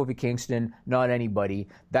 not Kofi Kingston, not anybody.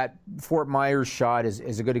 That Fort Myers shot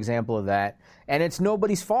is a good example of that. And it's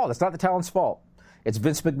nobody's fault. It's not the talent's fault. It's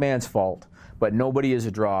Vince McMahon's fault. But nobody is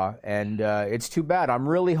a draw, and it's too bad. I'm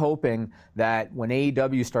really hoping that when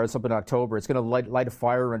AEW starts up in October, it's going to light a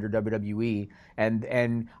fire under WWE.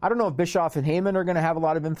 And I don't know if Bischoff and Heyman are going to have a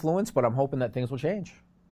lot of influence, but I'm hoping that things will change.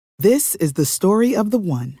 This is the story of the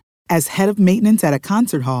one. As head of maintenance at a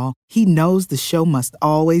concert hall, he knows the show must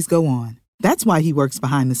always go on. That's why he works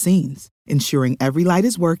behind the scenes, ensuring every light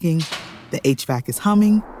is working, the HVAC is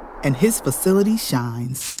humming, and his facility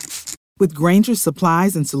shines. With Grainger's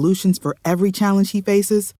supplies and solutions for every challenge he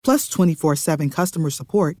faces, plus 24/7 customer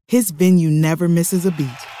support, his venue never misses a beat.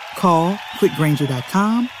 Call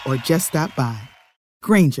quickgrainger.com or just stop by.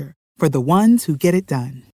 Grainger, for the ones who get it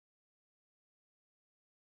done.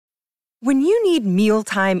 When you need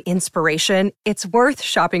mealtime inspiration, it's worth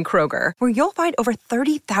shopping Kroger, where you'll find over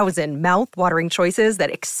 30,000 mouth-watering choices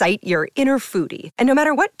that excite your inner foodie. And no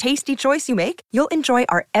matter what tasty choice you make, you'll enjoy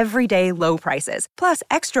our everyday low prices, plus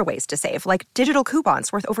extra ways to save, like digital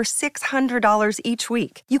coupons worth over $600 each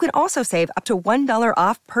week. You can also save up to $1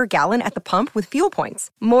 off per gallon at the pump with fuel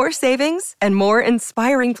points. More savings and more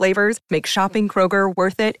inspiring flavors make shopping Kroger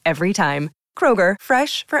worth it every time. Kroger,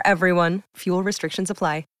 fresh for everyone. Fuel restrictions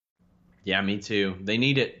apply. Yeah, me too. They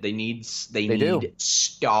need it. They need do.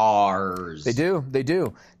 stars. They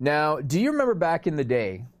do. Now, do you remember back in the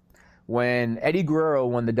day when Eddie Guerrero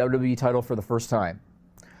won the WWE title for the first time?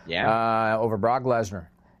 Yeah. Over Brock Lesnar.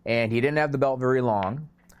 And he didn't have the belt very long.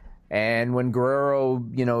 And when Guerrero,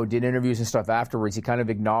 did interviews and stuff afterwards, he kind of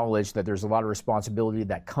acknowledged that there's a lot of responsibility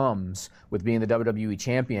that comes with being the WWE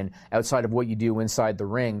champion outside of what you do inside the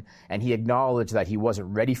ring. And he acknowledged that he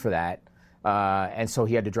wasn't ready for that. And so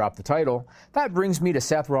he had to drop the title. That brings me to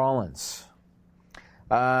Seth Rollins.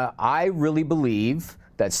 I really believe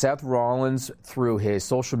that Seth Rollins, through his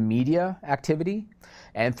social media activity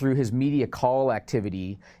and through his media call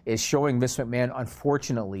activity, is showing Vince McMahon,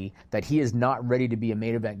 unfortunately, that he is not ready to be a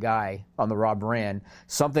main event guy on the Raw brand.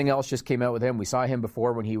 Something else just came out with him. We saw him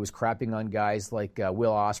before when he was crapping on guys like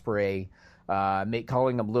Will Ospreay,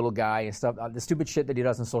 calling him little guy and stuff. The stupid shit that he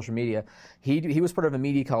does on social media. He was part of a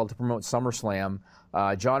media call to promote SummerSlam.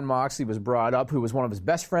 Jon Moxley was brought up, who was one of his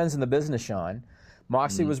best friends in the business, Sean.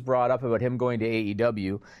 Moxley was brought up about him going to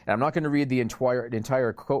AEW, and I'm not going to read the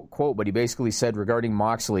entire quote, but he basically said regarding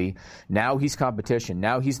Moxley, now he's competition.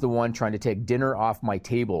 Now he's the one trying to take dinner off my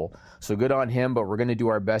table. So good on him, but we're going to do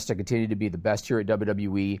our best to continue to be the best here at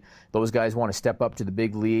WWE. Those guys want to step up to the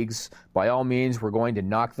big leagues. By all means, we're going to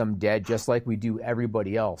knock them dead just like we do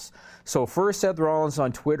everybody else. So first, Seth Rollins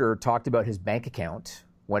on Twitter talked about his bank account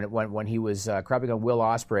when he was crapping on Will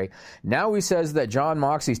Ospreay. Now he says that Jon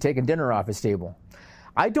Moxley's taking dinner off his table.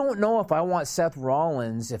 I don't know if I want Seth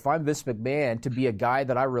Rollins, if I'm Vince McMahon, to be a guy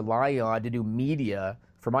that I rely on to do media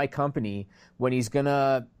for my company when he's going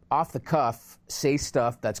to, off the cuff, say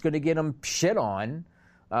stuff that's going to get him shit on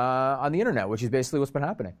the internet, which is basically what's been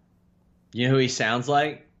happening. You know who he sounds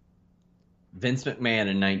like? Vince McMahon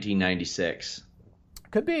in 1996.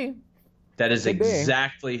 Could be. That is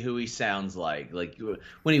exactly who he sounds like. Like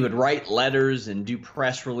when he would write letters and do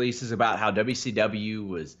press releases about how WCW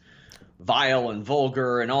was vile and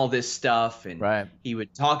vulgar and all this stuff, and he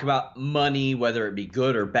would talk about money, whether it be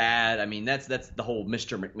good or bad. I mean, that's the whole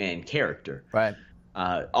Mr. McMahon character. Right.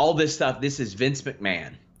 All this stuff. This is Vince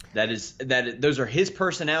McMahon. Those are his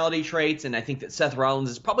personality traits, and I think that Seth Rollins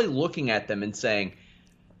is probably looking at them and saying,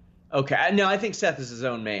 "Okay, no, I think Seth is his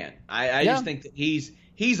own man. I just think that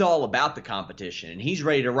he's all about the competition, and he's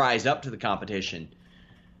ready to rise up to the competition."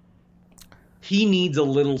 He needs a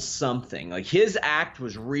little something. Like, his act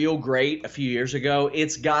was real great a few years ago.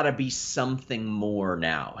 It's got to be something more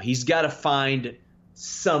now. He's got to find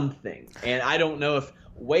something. And I don't know if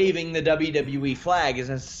waving the WWE flag is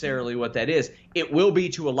necessarily what that is. It will be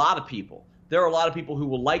to a lot of people. There are a lot of people who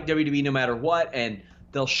will like WWE no matter what, and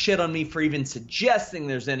they'll shit on me for even suggesting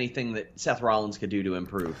there's anything that Seth Rollins could do to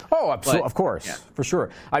improve. Oh, of course, for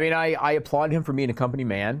sure. I mean, I applaud him for being a company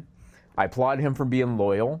man. I applaud him for being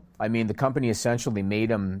loyal. I mean, the company essentially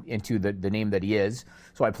made him into the name that he is.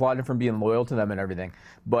 So I applaud him for being loyal to them and everything.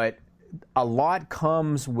 But a lot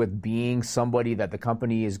comes with being somebody that the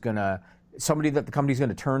company is going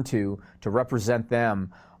to turn to represent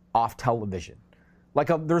them off television.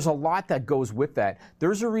 There's a lot that goes with that.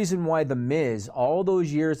 There's a reason why The Miz, all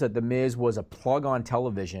those years that The Miz was a plug on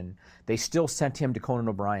television, they still sent him to Conan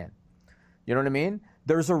O'Brien. You know what I mean?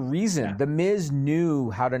 There's a reason. Yeah. The Miz knew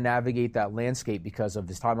how to navigate that landscape because of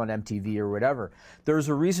his time on MTV or whatever. There's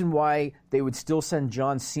a reason why they would still send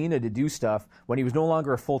John Cena to do stuff when he was no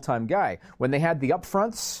longer a full-time guy. When they had the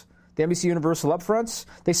upfronts, the NBC Universal upfronts,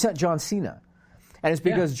 they sent John Cena. And it's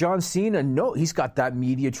because John Cena, he's got that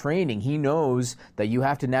media training. He knows that you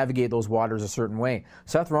have to navigate those waters a certain way.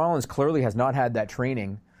 Seth Rollins clearly has not had that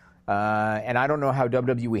training. And I don't know how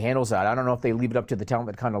WWE handles that. I don't know if they leave it up to the talent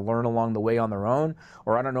that kind of learn along the way on their own,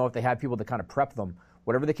 or I don't know if they have people that kind of prep them.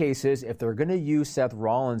 Whatever the case is, if they're going to use Seth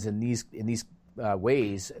Rollins in these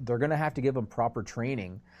ways, they're going to have to give him proper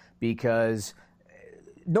training because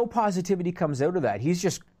no positivity comes out of that. He's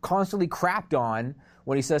just constantly crapped on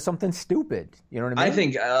when he says something stupid. You know what I mean? I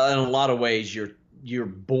think in a lot of ways you're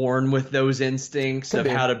born with those instincts of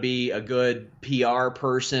how to be a good PR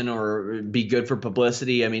person or be good for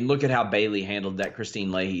publicity. I mean, look at how Bailey handled that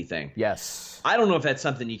Christine Leahy thing. Yes. I don't know if that's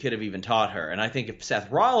something you could have even taught her. And I think if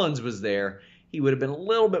Seth Rollins was there, he would have been a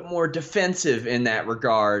little bit more defensive in that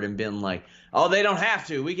regard and been like, oh, they don't have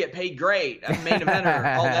to. We get paid great. I'm a main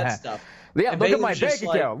eventer, all that stuff. Yeah, and look Bayley at my was bank just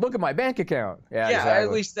account. Look at my bank account. Yeah, exactly.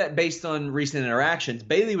 At least that based on recent interactions,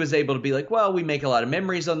 Bailey was able to be like, well, we make a lot of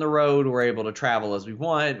memories on the road. We're able to travel as we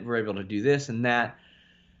want. We're able to do this and that.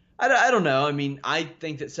 I don't know. I mean, I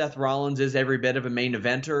think that Seth Rollins is every bit of a main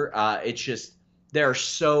eventer. It's just there are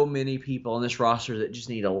so many people on this roster that just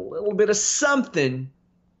need a little bit of something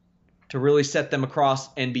to really set them across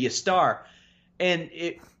and be a star. And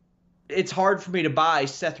it's hard for me to buy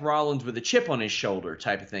Seth Rollins with a chip on his shoulder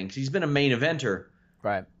type of thing because he's been a main eventer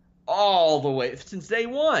right all the way since day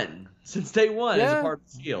one. As a part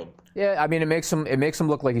of the Shield. Yeah, I mean, it makes him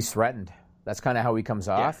look like he's threatened. That's kind of how he comes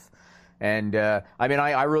off. And I mean,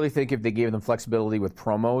 I really think if they gave them flexibility with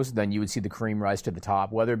promos, then you would see the cream rise to the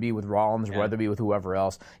top, whether it be with Rollins, whether it be with whoever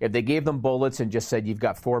else. If they gave them bullets and just said, you've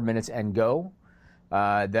got 4 minutes and go,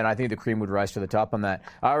 then I think the cream would rise to the top on that.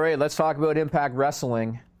 All right, let's talk about Impact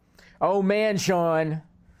Wrestling. Oh, man, Sean,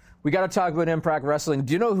 we got to talk about Impact Wrestling.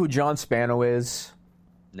 Do you know who John Spano is?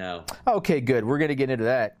 No. Okay, good. We're going to get into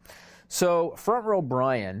that. So, Front Row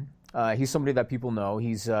Brian, he's somebody that people know.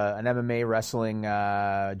 He's an MMA wrestling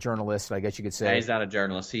journalist, I guess you could say. Yeah, he's not a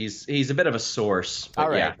journalist. He's a bit of a source. All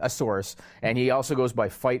right, a source. And he also goes by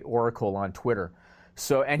Fight Oracle on Twitter.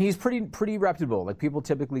 So, and he's pretty reputable. Like, people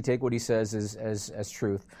typically take what he says as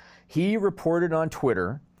truth. He reported on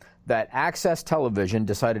Twitter that Access Television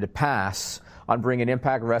decided to pass on bringing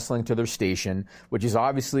Impact Wrestling to their station, which is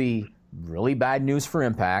obviously really bad news for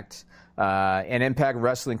Impact. And Impact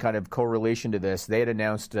Wrestling, kind of correlation to this, they had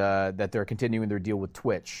announced that they're continuing their deal with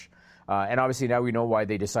Twitch. And obviously now we know why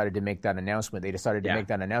they decided to make that announcement. They decided to make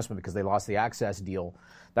that announcement because they lost the Access deal.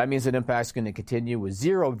 That means that Impact's going to continue with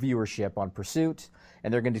 0 viewership on Pursuit,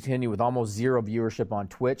 and they're going to continue with almost 0 viewership on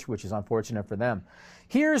Twitch, which is unfortunate for them.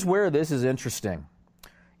 Here's where this is interesting.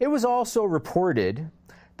 It was also reported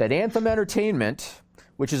that Anthem Entertainment,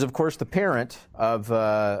 which is, of course, the parent of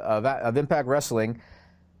Impact Wrestling,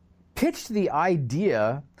 pitched the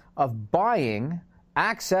idea of buying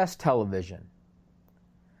Access Television.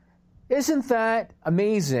 Isn't that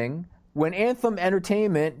amazing when Anthem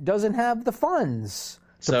Entertainment doesn't have the funds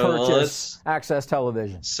to purchase Access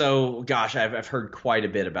Television? So, gosh, I've heard quite a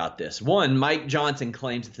bit about this. One, Mike Johnson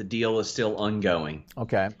claims that the deal is still ongoing.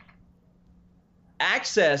 Okay.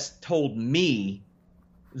 Access told me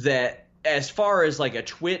that as far as like a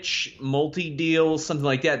Twitch multi-deal, something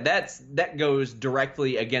like that, that goes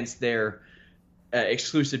directly against their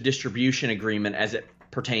exclusive distribution agreement as it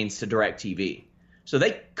pertains to DirecTV. So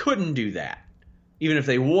they couldn't do that, even if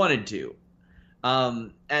they wanted to.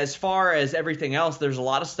 As far as everything else, there's a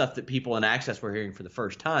lot of stuff that people in Access were hearing for the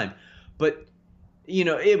first time. But, you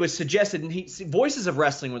know, it was suggested, and Voices of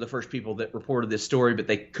Wrestling were the first people that reported this story, but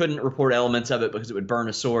they couldn't report elements of it because it would burn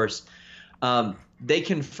a source. They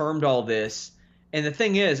confirmed all this. And the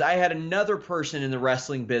thing is, I had another person in the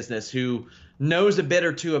wrestling business who knows a bit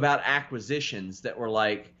or two about acquisitions that were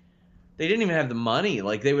like, they didn't even have the money.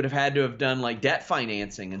 Like, they would have had to have done, like, debt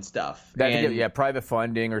financing and stuff. Private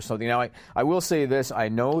funding or something. Now, I will say this. I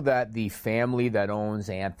know that the family that owns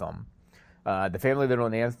Anthem, I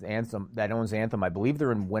believe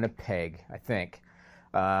they're in Winnipeg, I think.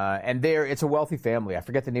 And it's a wealthy family. I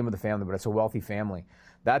forget the name of the family, but it's a wealthy family.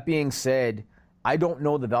 That being said, I don't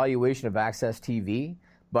know the valuation of Access TV,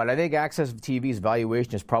 but I think Access TV's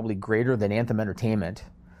valuation is probably greater than Anthem Entertainment.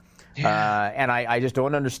 And I just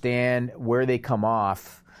don't understand where they come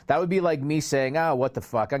off. That would be like me saying, what the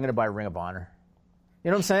fuck, I'm going to buy Ring of Honor.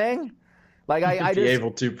 You know what I'm saying? Like, I be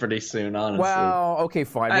able to pretty soon, honestly. Well, okay,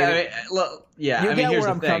 fine. You get where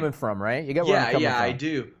I'm coming from, right? You get where I'm coming from. Yeah, I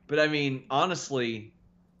do. But, I mean, honestly,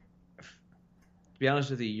 to be honest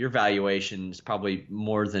with you, your valuation is probably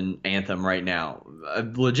more than Anthem right now.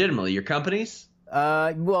 Legitimately, your company's?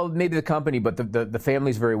 Well, maybe the company, but the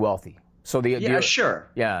family's very wealthy. So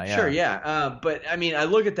sure. Yeah. But I mean, I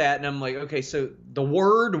look at that and I'm like, okay, so the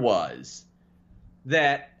word was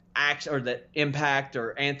that that Impact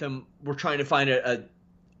or Anthem were trying to find a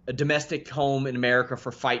domestic home in America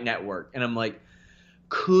for Fight Network, and I'm like,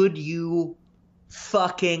 could you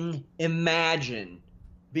fucking imagine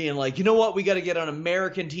being like, you know what, we got to get on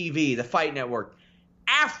American TV, the Fight Network,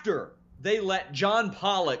 after they let John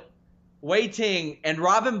Pollock, Wei Ting, and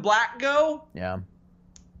Robin Black go? Yeah.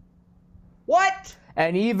 What?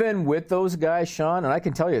 And even with those guys, Sean, and I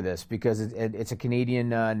can tell you this because it's a Canadian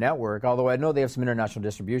network, although I know they have some international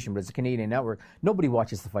distribution, but it's a Canadian network. Nobody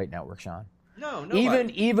watches the Fight Network, Sean. No,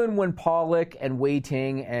 nobody. Even when Pollock and Wei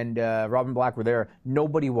Ting and Robin Black were there,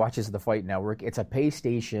 nobody watches the Fight Network. It's a pay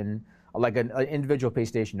station, like an individual pay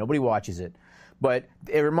station. Nobody watches it. But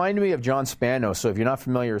it reminded me of John Spano. So if you're not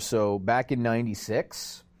familiar, so back in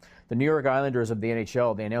 '96, the New York Islanders of the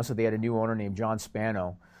NHL, they announced that they had a new owner named John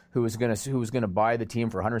Spano, who was going to buy the team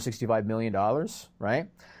for $165 million, right?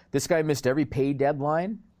 This guy missed every pay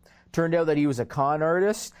deadline. Turned out that he was a con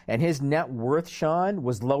artist, and his net worth, Sean,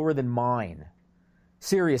 was lower than mine.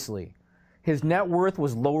 Seriously. His net worth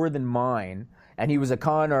was lower than mine, and he was a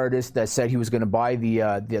con artist that said he was going to buy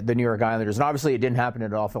the New York Islanders. And obviously it didn't happen,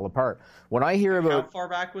 it all fell apart. When I hear about... How far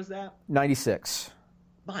back was that? 96.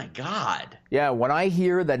 My God. Yeah, when I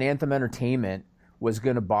hear that Anthem Entertainment was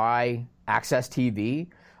going to buy Access TV...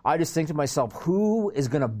 I just think to myself, who is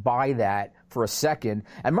going to buy that for a second?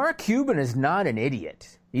 And Mark Cuban is not an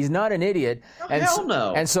idiot. He's not an idiot. Hell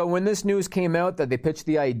no. And so when this news came out that they pitched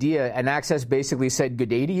the idea and Access basically said good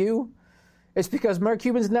day to you, it's because Mark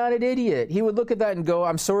Cuban's not an idiot. He would look at that and go,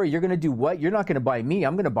 I'm sorry, you're going to do what? You're not going to buy me.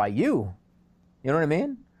 I'm going to buy you. You know what I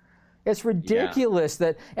mean? It's ridiculous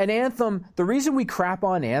that, and Anthem, the reason we crap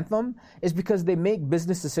on Anthem is because they make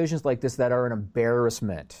business decisions like this that are an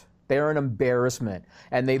embarrassment. They are an embarrassment,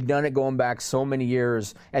 and they've done it going back so many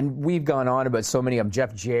years, and we've gone on about so many of them,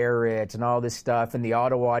 Jeff Jarrett and all this stuff, and the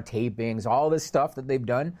Ottawa tapings, all this stuff that they've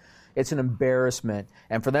done. It's an embarrassment,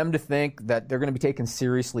 and for them to think that they're going to be taken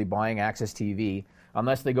seriously buying Access TV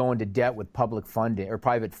unless they go into debt with public funding or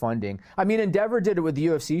private funding. I mean, Endeavor did it with the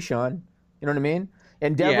UFC, Sean. You know what I mean?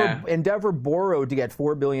 Endeavor borrowed to get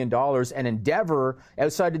 $4 billion, and Endeavor,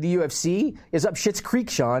 outside of the UFC, is up Schitt's Creek,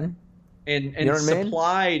 Sean. And you know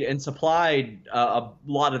supplied a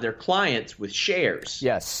lot of their clients with shares.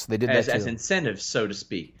 Yes, they did that too. As incentives, so to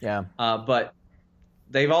speak. Yeah. But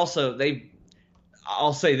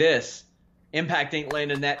I'll say this, Impact ain't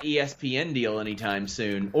landing that ESPN deal anytime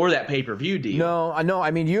soon, or that pay-per-view deal. No.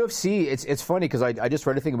 I mean, UFC, it's funny because I just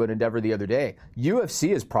read a thing about Endeavor the other day.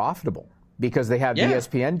 UFC is profitable because they have the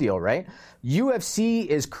ESPN deal, right? UFC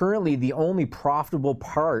is currently the only profitable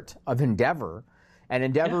part of Endeavor. And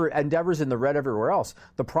Endeavor's in the red everywhere else.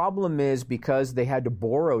 The problem is because they had to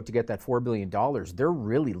borrow to get that $4 billion, they're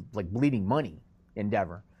really like bleeding money,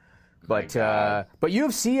 Endeavor. But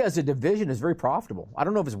UFC as a division is very profitable. I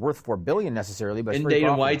don't know if it's worth $4 billion necessarily, but it's very Dana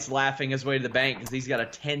profitable. White's laughing his way to the bank because he's got a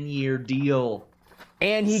 10-year deal.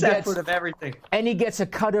 And he separate of everything. And he gets a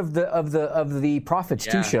cut of the profits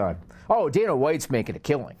too, Sean. Oh, Dana White's making a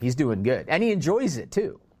killing. He's doing good. And he enjoys it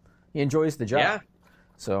too. He enjoys the job. Yeah.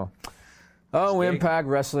 So Impact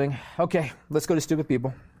Wrestling. Okay, let's go to Stupid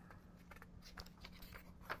People.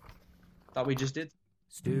 Thought we just did.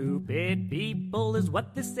 Stupid People is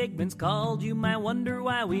what this segment's called. You might wonder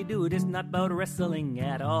why we do it. It's not about wrestling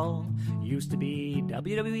at all. Used to be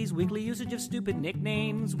WWE's weekly usage of stupid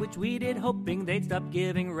nicknames, which we did hoping they'd stop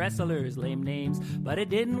giving wrestlers lame names. But it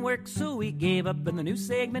didn't work, so we gave up. In the new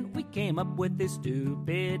segment, we came up with this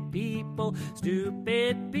Stupid People.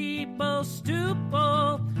 Stupid People,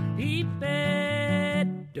 stupid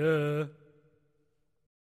people. Duh.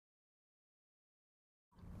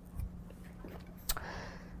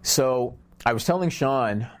 So I was telling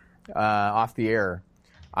Sean off the air,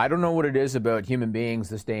 I don't know what it is about human beings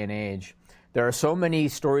this day and age. There are so many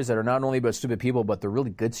stories that are not only about stupid people, but they're really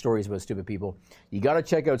good stories about stupid people. You got to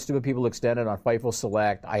check out Stupid People Extended on Fightful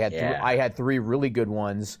Select. I had three really good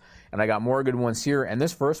ones, and I got more good ones here. And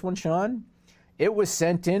this first one, Sean, it was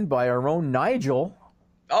sent in by our own Nigel.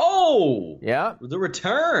 Oh! Yeah. The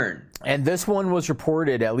return. And this one was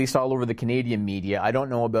reported, at least all over the Canadian media. I don't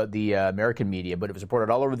know about the American media, but it was reported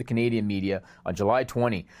all over the Canadian media on July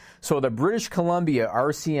 20. So the British Columbia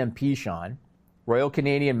RCMP, Sean, Royal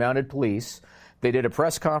Canadian Mounted Police, they did a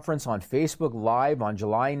press conference on Facebook Live on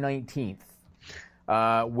July 19th,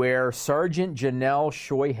 where Sergeant Janelle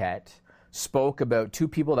Shoyhet spoke about two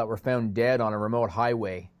people that were found dead on a remote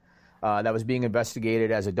highway that was being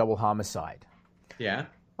investigated as a double homicide. Yeah.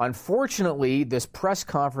 Unfortunately, this press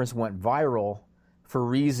conference went viral for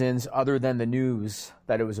reasons other than the news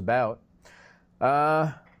that it was about.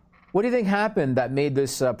 What do you think happened that made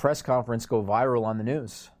this press conference go viral on the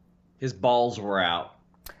news? His balls were out.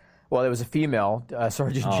 Well, it was a female,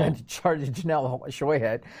 Sergeant Janelle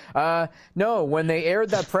Shoyhet. No, when they aired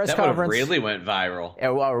that press conference... That really went viral. Yeah,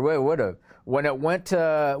 well, it would have. When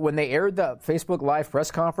they aired the Facebook Live press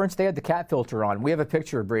conference, they had the cat filter on. We have a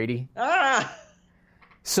picture, Brady. Ah!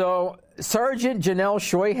 So Sergeant Janelle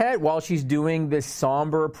Shoyhet, while she's doing this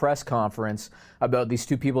somber press conference about these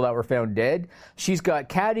two people that were found dead, she's got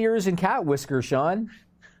cat ears and cat whiskers, Sean.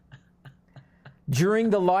 During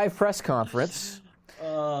the live press conference.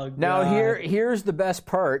 Oh, God. Now, here's the best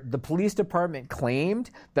part. The police department claimed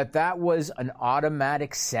that was an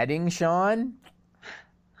automatic setting, Sean.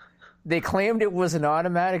 They claimed it was an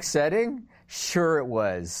automatic setting. Sure it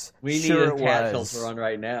was. We need a cat filter on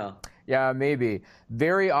right now. Yeah, maybe.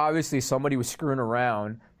 Very obviously somebody was screwing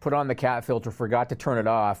around, put on the cat filter, forgot to turn it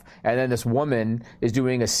off, and then this woman is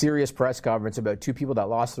doing a serious press conference about two people that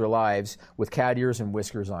lost their lives with cat ears and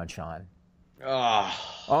whiskers on, Sean. Oh.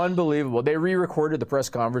 Unbelievable. They re-recorded the press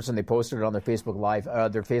conference and they posted it on their Facebook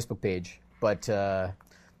their Facebook page. But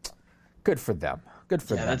good for them. Good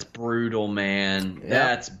for them. That's brutal, man. Yep.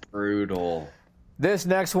 That's brutal. This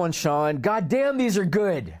next one, Sean. God damn, these are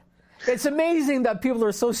good. It's amazing that people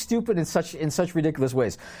are so stupid in such ridiculous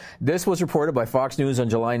ways. This was reported by Fox News on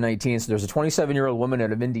July 19th. There's a 27-year-old woman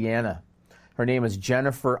out of Indiana. Her name is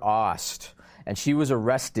Jennifer Ost, and she was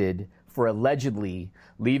arrested for allegedly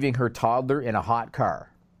leaving her toddler in a hot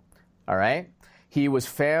car. All right? He was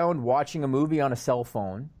found watching a movie on a cell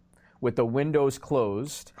phone with the windows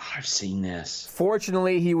closed. I've seen this.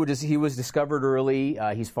 Fortunately, he was discovered early.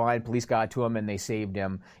 He's fine. Police got to him and they saved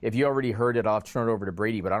him. If you already heard it, I'll have to turn it over to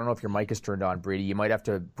Brady, but I don't know if your mic is turned on, Brady. You might have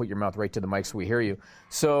to put your mouth right to the mic so we hear you.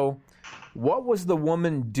 So, what was the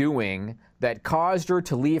woman doing that caused her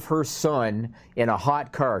to leave her son in a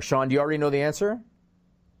hot car? Sean, do you already know the answer?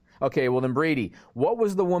 Okay, well then, Brady, what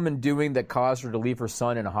was the woman doing that caused her to leave her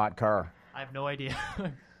son in a hot car? I have no idea.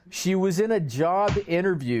 She was in a job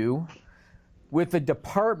interview with the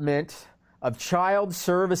Department of Child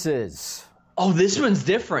Services. Oh, this one's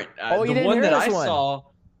different. You didn't hear this one.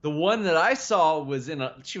 The one that I saw was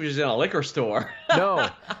she was in a liquor store. No,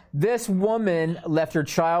 this woman left her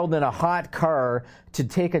child in a hot car to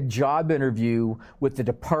take a job interview with the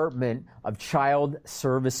Department of Child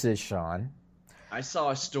Services, Sean. I saw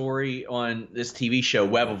a story on this TV show,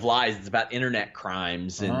 Web of Lies. It's about internet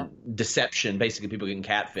crimes and deception, basically people getting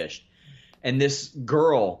catfished. And this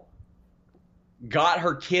girl got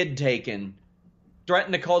her kid taken,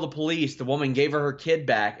 threatened to call the police. The woman gave her kid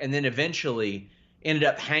back, and then eventually ended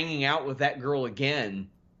up hanging out with that girl again,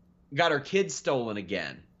 got her kid stolen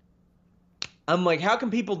again. I'm like, how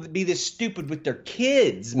can people be this stupid with their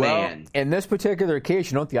kids, man? In this particular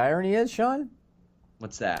case, you know what the irony is, Sean?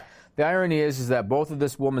 What's that? The irony is that both of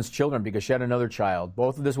this woman's children, because she had another child,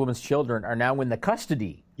 both of this woman's children are now in the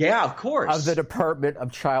custody. Yeah, of course. Of the Department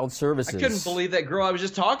of Child Services. I couldn't believe that girl I was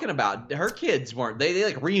just talking about. Her kids weren't. They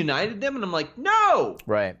like reunited them, and I'm like, no.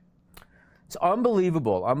 Right. It's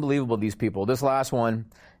unbelievable. Unbelievable, these people. This last one,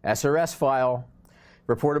 SRS file,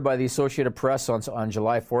 reported by the Associated Press on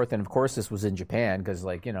July 4th. And, of course, this was in Japan because,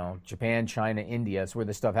 Japan, China, India, it's where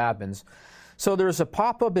this stuff happens. So there's a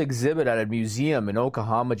pop-up exhibit at a museum in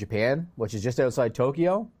Yokohama, Japan, which is just outside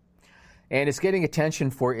Tokyo. And it's getting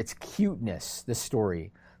attention for its cuteness, this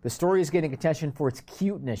story. The story is getting attention for its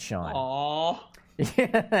cuteness, Sean. Aww.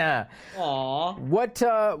 Yeah.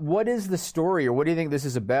 Aww. What is the story, or what do you think this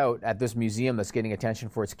is about at this museum that's getting attention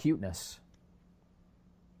for its cuteness?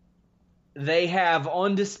 They have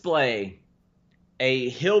on display a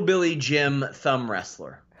Hillbilly Jim thumb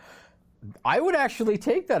wrestler. I would actually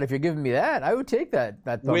take that if you're giving me that. I would take that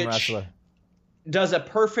thumb wrestler. Does a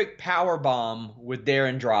perfect power bomb with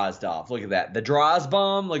Darren Drozdov. Look at that. The Droz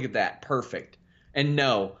bomb, look at that. Perfect. And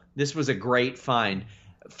no, this was a great find.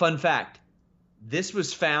 Fun fact, this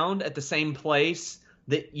was found at the same place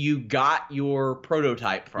that you got your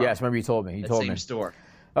prototype from. Yes, remember you told me. You told me. Same store.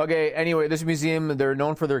 Okay, anyway, this museum, they're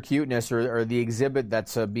known for their cuteness, or the exhibit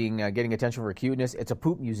that's getting attention for cuteness. It's a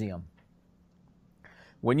poop museum.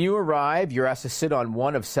 When you arrive, you're asked to sit on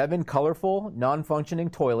one of 7 colorful,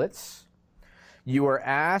 non-functioning toilets. You are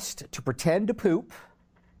asked to pretend to poop.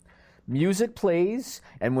 Music plays,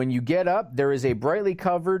 and when you get up, there is a brightly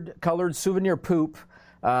colored souvenir poop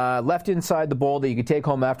left inside the bowl that you can take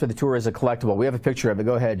home after the tour as a collectible. We have a picture of it.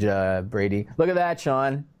 Go ahead, Brady. Look at that,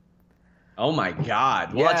 Sean. Oh, my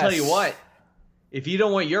God. Well, Yes. I'll tell you what. If you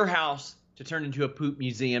don't want your house to turn into a poop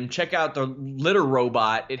museum, check out the litter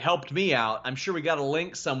robot. It helped me out. I'm sure we got a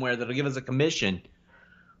link somewhere that'll give us a commission.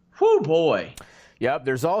 Whew, boy. Yep,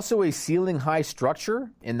 there's also a ceiling-high structure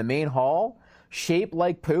in the main hall, shaped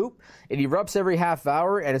like poop. It erupts every half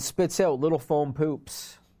hour, and it spits out little foam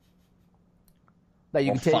poops that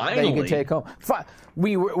you can take home.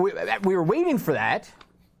 We were waiting for that.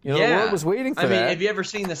 The world was waiting for that. I mean, have you ever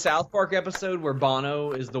seen the South Park episode where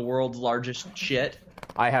Bono is the world's largest shit?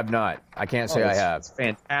 I have not. I can't say I have. It's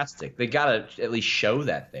fantastic. They got to at least show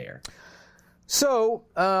that there. So,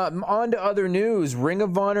 on to other news. Ring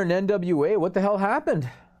of Honor and NWA, what the hell happened?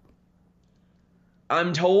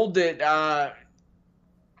 I'm told that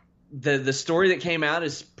the story that came out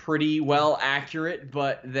is pretty well accurate,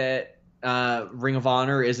 but that Ring of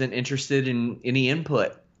Honor isn't interested in any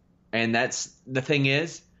input. And that's the thing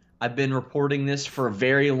is, I've been reporting this for a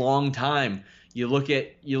very long time. You look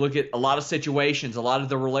at a lot of situations, a lot of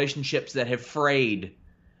the relationships that have frayed.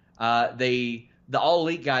 The All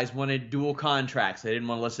Elite guys wanted dual contracts. They didn't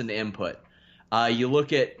want to listen to input. You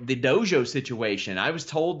look at the dojo situation. I was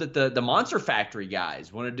told that the Monster Factory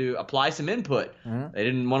guys wanted to apply some input. Mm-hmm. They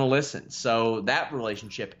didn't want to listen. So that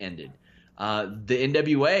relationship ended. The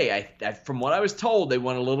NWA, from what I was told, they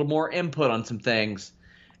want a little more input on some things.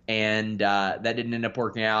 And that didn't end up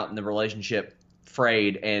working out, and the relationship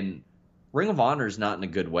frayed. And Ring of Honor is not in a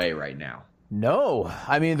good way right now. No,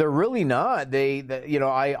 I mean, they're really not.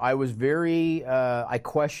 I was very, I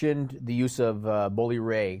questioned the use of Bully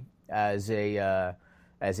Ray as a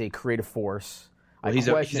creative force. Well, he's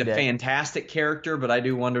a fantastic character, but I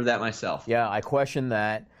do wonder that myself. Yeah, I questioned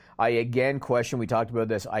that. I again questioned, we talked about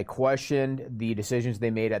this, I questioned the decisions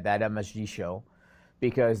they made at that MSG show,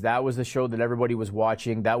 because that was the show that everybody was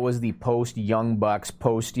watching. That was the post-Young Bucks,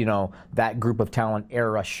 that group of talent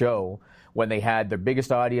era show, when they had their biggest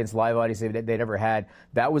audience, live audience they'd ever had.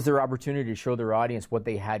 That was their opportunity to show their audience what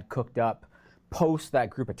they had cooked up post that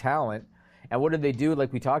group of talent. And what did they do?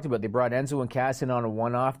 Like we talked about, they brought Enzo and Cass in on a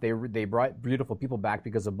one-off. They brought Beautiful People back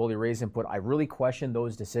because of Bully Ray's input. I really questioned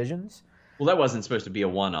those decisions. Well, that wasn't supposed to be a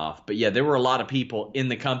one-off. But yeah, there were a lot of people in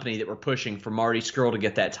the company that were pushing for Marty Scurll to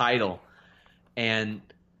get that title. And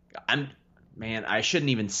I shouldn't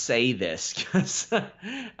even say this because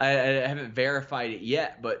I haven't verified it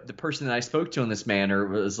yet, but the person that I spoke to in this manner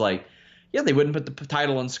was like, yeah, they wouldn't put the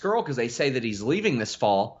title on Scurll because they say that he's leaving this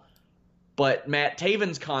fall. But Matt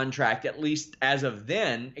Taven's contract, at least as of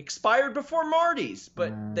then, expired before Marty's.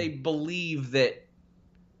 But they believe that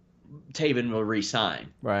Taven will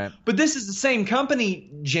re-sign. Right. But this is the same company,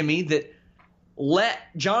 Jimmy, that let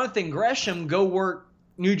Jonathan Gresham go work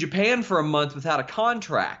New Japan for a month without a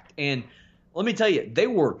contract. And let me tell you, they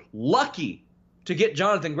were lucky to get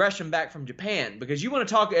Jonathan Gresham back from Japan, because you want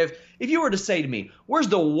to talk, if you were to say to me, where's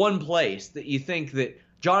the one place that you think that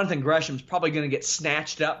Jonathan Gresham's probably going to get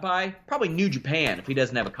snatched up by? Probably New Japan if he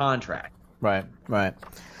doesn't have a contract. Right.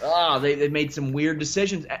 They made some weird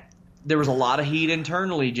decisions. There was a lot of heat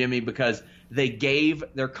internally, Jimmy, because they gave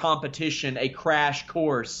their competition a crash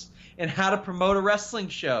course in how to promote a wrestling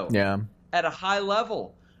show at a high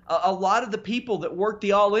level. A lot of the people that worked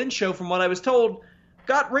the All In show, from what I was told,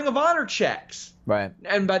 got Ring of Honor checks. Right.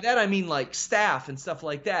 And by that I mean like staff and stuff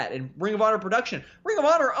like that. And Ring of Honor production. Ring of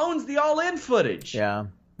Honor owns the All In footage. Yeah.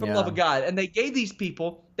 For the love of God. And they gave these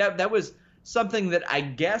people, that was something that I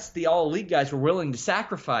guess the All Elite guys were willing to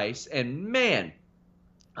sacrifice. And man,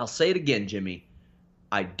 I'll say it again, Jimmy,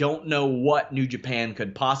 I don't know what New Japan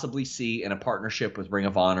could possibly see in a partnership with Ring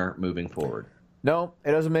of Honor moving forward. No, it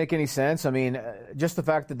doesn't make any sense. I mean, just the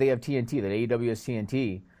fact that they have TNT, that AEW has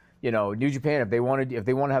TNT, New Japan, if they want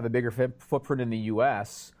to have a bigger footprint in the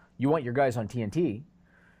U.S., you want your guys on TNT.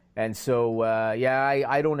 And so,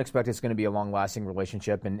 I don't expect it's going to be a long-lasting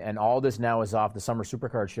relationship. And all this now is off the Summer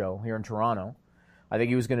Supercard show here in Toronto. I think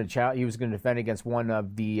he was going to defend against one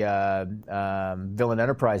of the Villain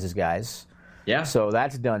Enterprises guys. Yeah. So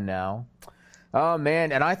that's done now. Oh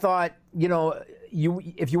man, and I thought,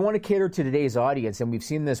 if you want to cater to today's audience, and we've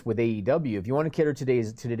seen this with AEW, if you want to cater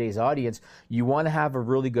to today's audience, you want to have a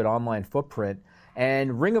really good online footprint.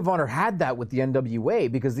 And Ring of Honor had that with the NWA,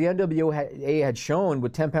 because the NWA had shown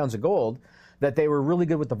with 10 Pounds of Gold that they were really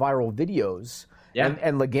good with the viral videos. Yeah.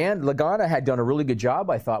 And Lagana had done a really good job,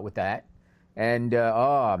 I thought, with that. And,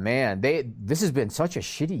 this has been such a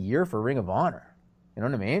shitty year for Ring of Honor. You know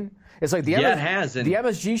what I mean? It's like the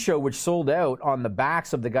MSG show, which sold out on the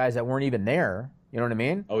backs of the guys that weren't even there. You know what I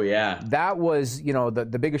mean? Oh, yeah. That was,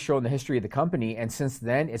 the biggest show in the history of the company. And since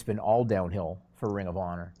then, it's been all downhill for Ring of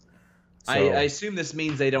Honor. So, I assume this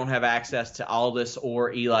means they don't have access to Aldis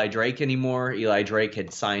or Eli Drake anymore. Eli Drake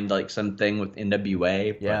had signed like something with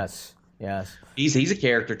NWA. Yes. He's a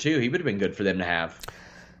character, too. He would have been good for them to have.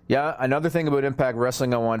 Yeah, another thing about Impact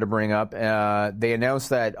Wrestling I wanted to bring up, they announced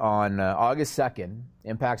that on August 2nd,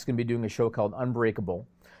 Impact's going to be doing a show called Unbreakable.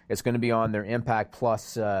 It's going to be on their Impact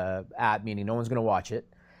Plus app, meaning no one's going to watch it.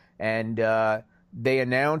 And they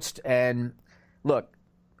announced, and look,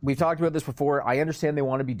 we've talked about this before. I understand they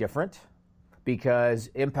want to be different, because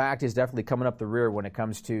Impact is definitely coming up the rear when it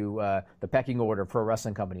comes to the pecking order of pro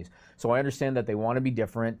wrestling companies. So I understand that they want to be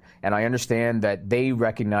different, and I understand that they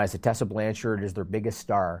recognize that Tessa Blanchard is their biggest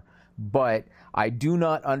star. But I do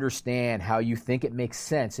not understand how you think it makes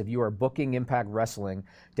sense if you are booking Impact Wrestling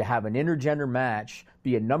to have an intergender match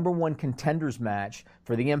be a number one contenders match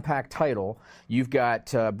for the Impact title. You've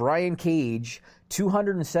got Brian Cage,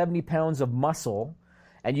 270 pounds of muscle,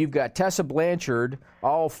 and you've got Tessa Blanchard,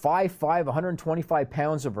 all 5'5", 125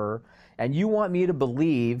 pounds of her, and you want me to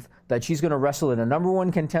believe that she's going to wrestle in a number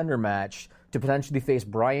one contender match to potentially face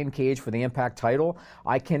Brian Cage for the Impact title?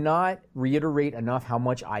 I cannot reiterate enough how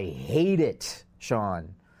much I hate it,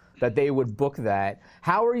 Sean, that they would book that.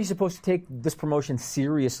 How are you supposed to take this promotion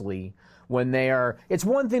seriously when they are? It's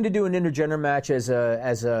one thing to do an intergender match as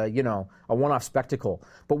a one-off spectacle,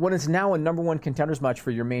 but when it's now a number one contenders match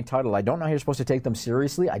for your main title, I don't know how you're supposed to take them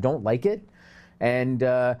seriously. I don't like it. And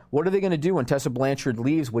what are they going to do when Tessa Blanchard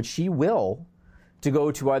leaves, which she will, to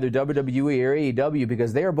go to either WWE or AEW,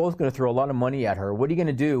 because they are both going to throw a lot of money at her? What are you going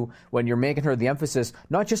to do when you're making her the emphasis,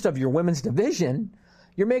 not just of your women's division,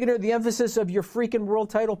 you're making her the emphasis of your freaking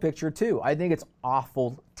world title picture too? I think it's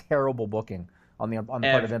awful, terrible booking on the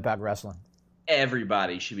part of Impact Wrestling.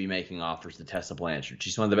 Everybody should be making offers to Tessa Blanchard.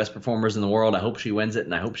 She's one of the best performers in the world. I hope she wins it,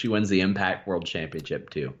 and I hope she wins the Impact World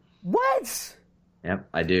Championship too. What? Yep,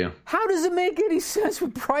 I do. How does it make any sense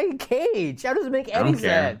with Brian Cage? How does it make any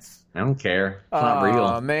sense? I don't care. It's not real.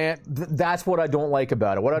 Oh, man. That's what I don't like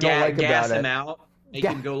about it. What I don't like about it. Gas him out. Make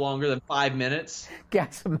him go longer than 5 minutes.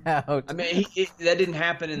 Gas him out. I mean, that didn't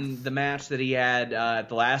happen in the match that he had at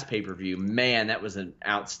the last pay-per-view. Man, that was an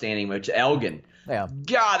outstanding match. Elgin. Yeah.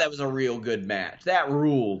 God, that was a real good match. That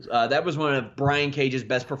ruled. That was one of Brian Cage's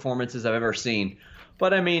best performances I've ever seen.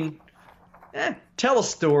 But, I mean, tell a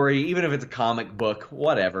story, even if it's a comic book,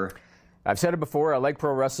 whatever. I've said it before. I like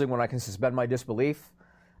pro wrestling when I can suspend my disbelief.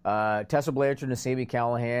 Tessa Blanchard and Sami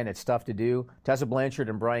Callihan, it's tough to do. Tessa Blanchard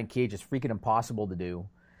and Brian Cage, it's freaking impossible to do.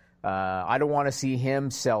 I don't want to see him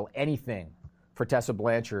sell anything for Tessa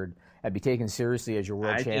Blanchard and be taken seriously as your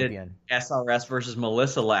world champion. I did SRS versus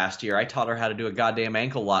Melissa last year. I taught her how to do a goddamn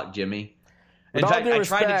ankle lock, Jimmy. In fact, I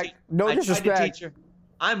tried to teach her.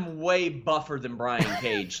 I'm way buffer than Brian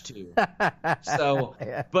Cage, too.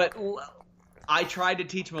 But I tried to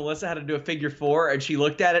teach Melissa how to do a figure four, and she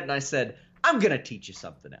looked at it, and I said, I'm going to teach you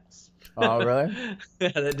something else. Oh, really? Yeah,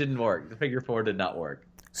 that didn't work. The figure four did not work.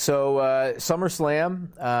 So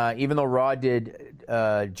SummerSlam, even though Raw did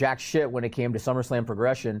jack shit when it came to SummerSlam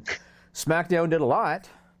progression, SmackDown did a lot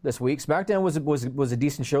this week. SmackDown was a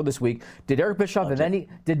decent show this week. Did Eric Bischoff have any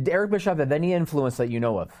influence that you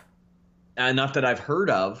know of? Not that I've heard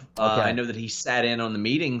of. Okay. I know that he sat in on the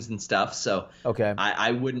meetings and stuff, so okay.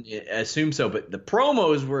 I wouldn't assume so. But the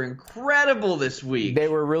promos were incredible this week. They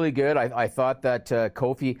were really good. I thought that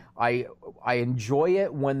Kofi. I enjoy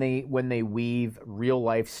it when they weave real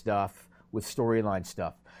life stuff with storyline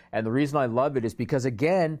stuff. And the reason I love it is because,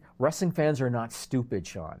 again, wrestling fans are not stupid,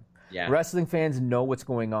 Sean. Yeah. Wrestling fans know what's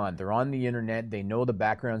going on. They're on the internet. They know the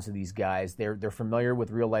backgrounds of these guys. They're familiar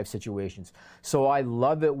with real life situations. So I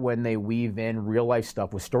love it when they weave in real life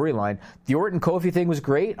stuff with storyline. The Orton Kofi thing was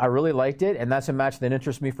great. I really liked it, and that's a match that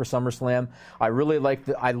interests me for SummerSlam.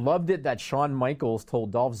 I loved it that Shawn Michaels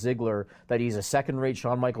told Dolph Ziggler that he's a second-rate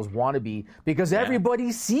Shawn Michaels wannabe because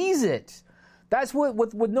everybody sees it. That's what,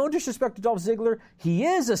 with no disrespect to Dolph Ziggler, he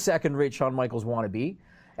is a second-rate Shawn Michaels wannabe.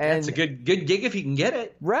 And that's a good gig if you can get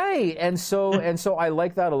it. Right. And so I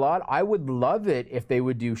like that a lot. I would love it if they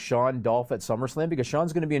would do Shawn Dolph at SummerSlam because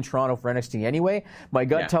Shawn's going to be in Toronto for NXT anyway. My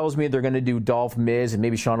gut tells me they're going to do Dolph, Miz, and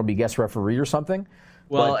maybe Shawn will be guest referee or something.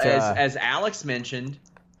 Well, but, as Alex mentioned,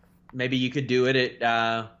 maybe you could do it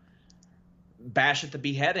at Bash at the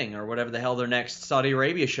Beheading or whatever the hell their next Saudi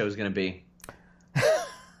Arabia show is going to be.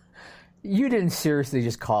 You didn't seriously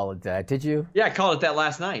just call it that, did you? Yeah, I called it that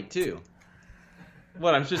last night, too.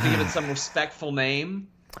 What, I'm supposed to give it some respectful name?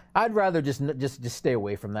 I'd rather just stay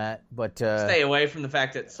away from that. But stay away from the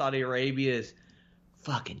fact that Saudi Arabia is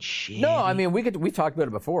fucking shit. No, I mean we've talked about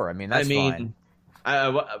it before. I mean that's fine.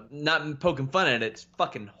 Not poking fun at it. It's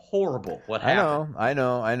fucking horrible what happened. I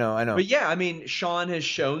know. But yeah, I mean Shawn has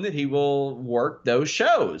shown that he will work those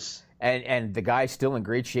shows. And the guy's still in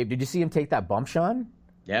great shape. Did you see him take that bump, Sean?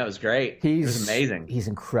 Yeah, it was great. It was amazing. He's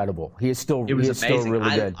incredible. He is still amazing. Still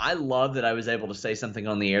really good. I love that I was able to say something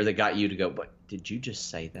on the air that got you to go, but did you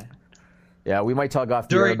just say that? Yeah, we might talk off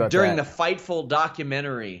the air about that. During the Fightful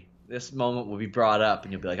documentary, this moment will be brought up,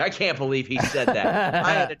 and you'll be like, I can't believe he said that.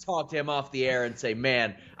 I had to talk to him off the air and say,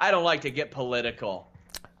 man, I don't like to get political.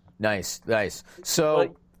 Nice.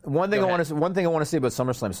 So one thing I want to say about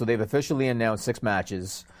SummerSlam. So they've officially announced 6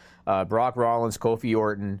 matches. Brock Rollins, Kofi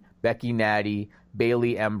Orton, Becky Natty,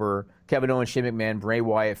 Bayley Ember, Kevin Owens, Shane McMahon, Bray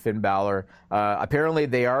Wyatt, Finn Balor. Apparently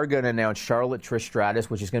they are going to announce Charlotte Trish Stratus,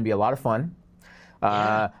 which is going to be a lot of fun.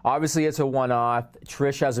 Obviously, it's a one-off.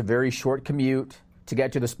 Trish has a very short commute to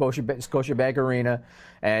get to the Scotiabank Arena,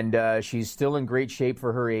 and she's still in great shape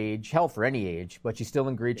for her age. Hell, for any age, but she's still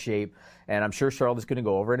in great shape, and I'm sure Charlotte's going to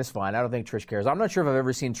go over, and it's fine. I don't think Trish cares. I'm not sure if I've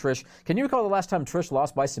ever seen Trish. Can you recall the last time Trish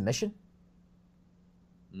lost by submission?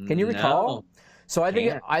 Can you recall? No. So I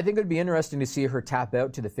think it would be interesting to see her tap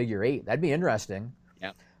out to the figure 8. That'd be interesting.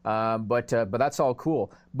 Yeah. But that's all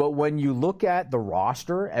cool. But when you look at the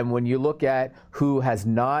roster and when you look at who has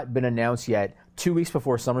not been announced yet, 2 weeks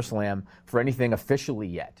before SummerSlam for anything officially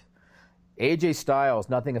yet, AJ Styles,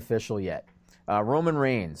 nothing official yet. Roman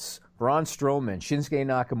Reigns, Braun Strowman, Shinsuke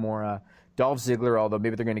Nakamura, Dolph Ziggler, although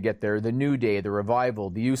maybe they're going to get there, The New Day, The Revival,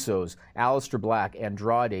 The Usos, Aleister Black,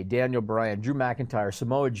 Andrade, Daniel Bryan, Drew McIntyre,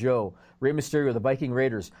 Samoa Joe, Rey Mysterio, the Viking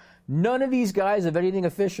Raiders. None of these guys have anything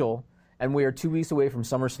official, and we are 2 weeks away from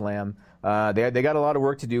SummerSlam. They got a lot of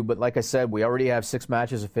work to do, but like I said, we already have 6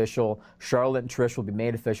 matches official. Charlotte and Trish will be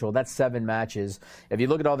made official. That's 7 matches. If you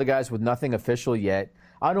look at all the guys with nothing official yet,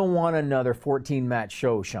 I don't want another 14-match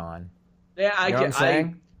show, Sean. Yeah, you know what I'm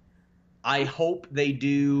saying? I hope they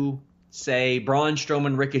do say Braun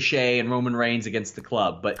Strowman, Ricochet, and Roman Reigns against the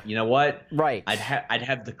Club. But you know what? Right. I'd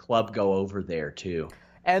have the Club go over there too.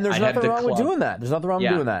 And there's nothing wrong with doing that. There's nothing wrong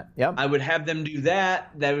with doing that. Yep. I would have them do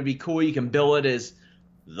that. That would be cool. You can bill it as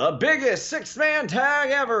the biggest 6-man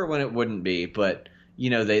tag ever when it wouldn't be. But,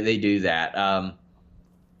 they do that.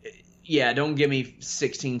 Don't give me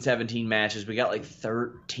 16, 17 matches. We got like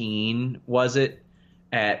 13, was it,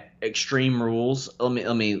 at Extreme Rules?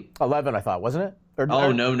 Let me 11, I thought, wasn't it?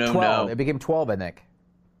 No. 12. It became 12, I think.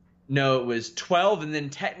 No, it was 12, and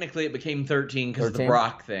then technically it became 13 because of the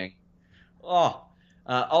Brock thing.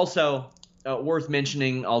 Also, worth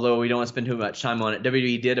mentioning, although we don't want to spend too much time on it,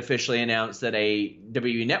 WWE did officially announce that a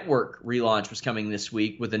WWE Network relaunch was coming this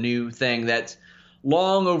week with a new thing that's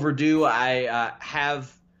long overdue. I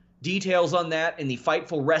have details on that in the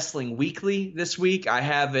Fightful Wrestling Weekly this week. I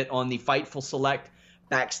have it on the Fightful Select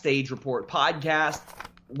Backstage Report podcast.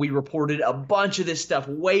 We reported a bunch of this stuff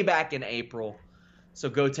way back in April, so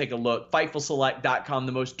go take a look. FightfulSelect.com,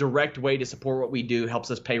 the most direct way to support what we do, helps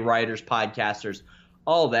us pay writers, podcasters,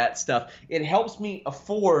 all that stuff. It helps me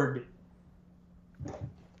afford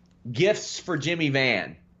gifts for Jimmy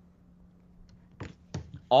Van.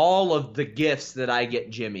 All of the gifts that I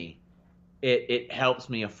get Jimmy, it helps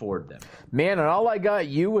me afford them. Man, and all I got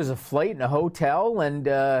you was a flight and a hotel and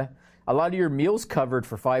a lot of your meals covered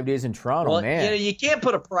for 5 days in Toronto, well, man. You can't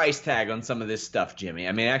put a price tag on some of this stuff, Jimmy.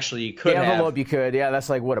 I mean, actually, you could envelope you could. Yeah, that's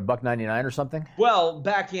like, what, $1.99 or something? Well,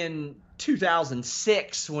 back in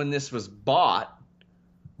 2006 when this was bought,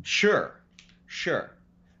 sure.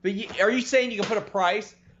 But are you saying you can put a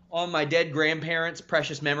price on my dead grandparents'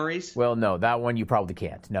 precious memories? Well, no, that one you probably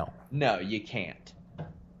can't. No. No, you can't.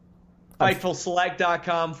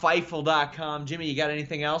 FightfulSelect.com, Fightful.com. Jimmy, you got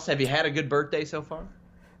anything else? Have you had a good birthday so far?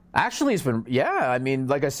 Actually, it's been, I mean,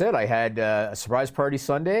 like I said, I had a surprise party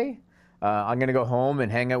Sunday. I'm going to go home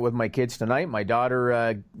and hang out with my kids tonight. My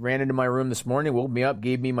daughter ran into my room this morning, woke me up,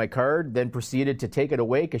 gave me my card, then proceeded to take it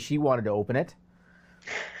away because she wanted to open it.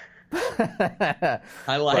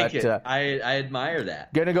 I like it. I admire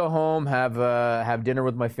that. Gonna go home, have dinner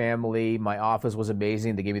with my family. My office was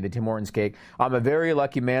amazing. They gave me the Tim Hortons cake. I'm a very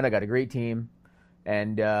lucky man. I got a great team,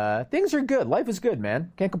 and things are good. Life is good,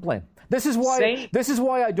 man. Can't complain. This is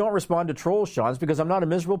why I don't respond to trolls, Sean. It's because I'm not a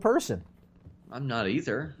miserable person. I'm not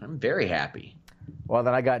either. I'm very happy. Well,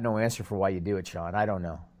 then I got no answer for why you do it, Sean. I don't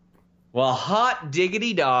know. Well, hot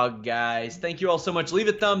diggity dog, guys. Thank you all so much. Leave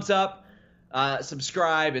a thumbs up.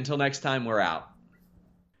 Subscribe. Until next time, we're out.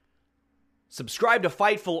 Subscribe to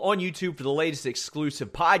Fightful on YouTube for the latest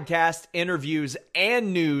exclusive podcasts, interviews,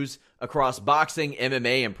 and news across boxing,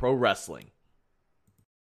 MMA, and pro wrestling.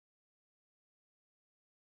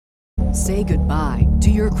 Say goodbye to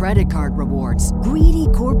your credit card rewards. Greedy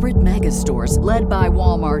corporate mega stores, led by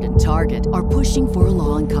Walmart and Target, are pushing for a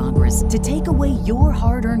law in Congress to take away your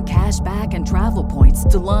hard-earned cash back and travel points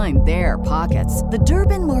to line their pockets. The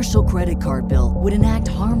Durbin-Marshall credit card bill would enact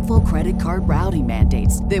harmful credit card routing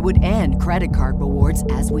mandates that would end credit card rewards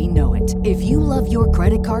as we know it. If you love your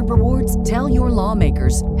credit card rewards, tell your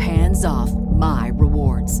lawmakers, hands off my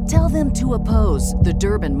rewards. Tell them to oppose the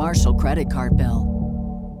Durbin-Marshall credit card bill.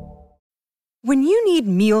 When you need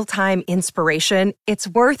mealtime inspiration, it's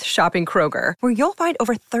worth shopping Kroger, where you'll find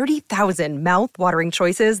over 30,000 mouth-watering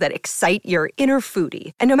choices that excite your inner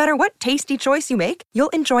foodie. And no matter what tasty choice you make, you'll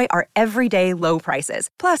enjoy our everyday low prices,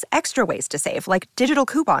 plus extra ways to save, like digital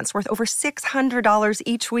coupons worth over $600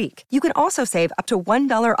 each week. You can also save up to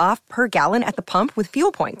 $1 off per gallon at the pump with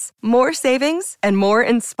fuel points. More savings and more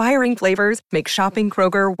inspiring flavors make shopping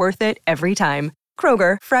Kroger worth it every time.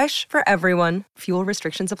 Kroger, fresh for everyone. Fuel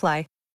restrictions apply.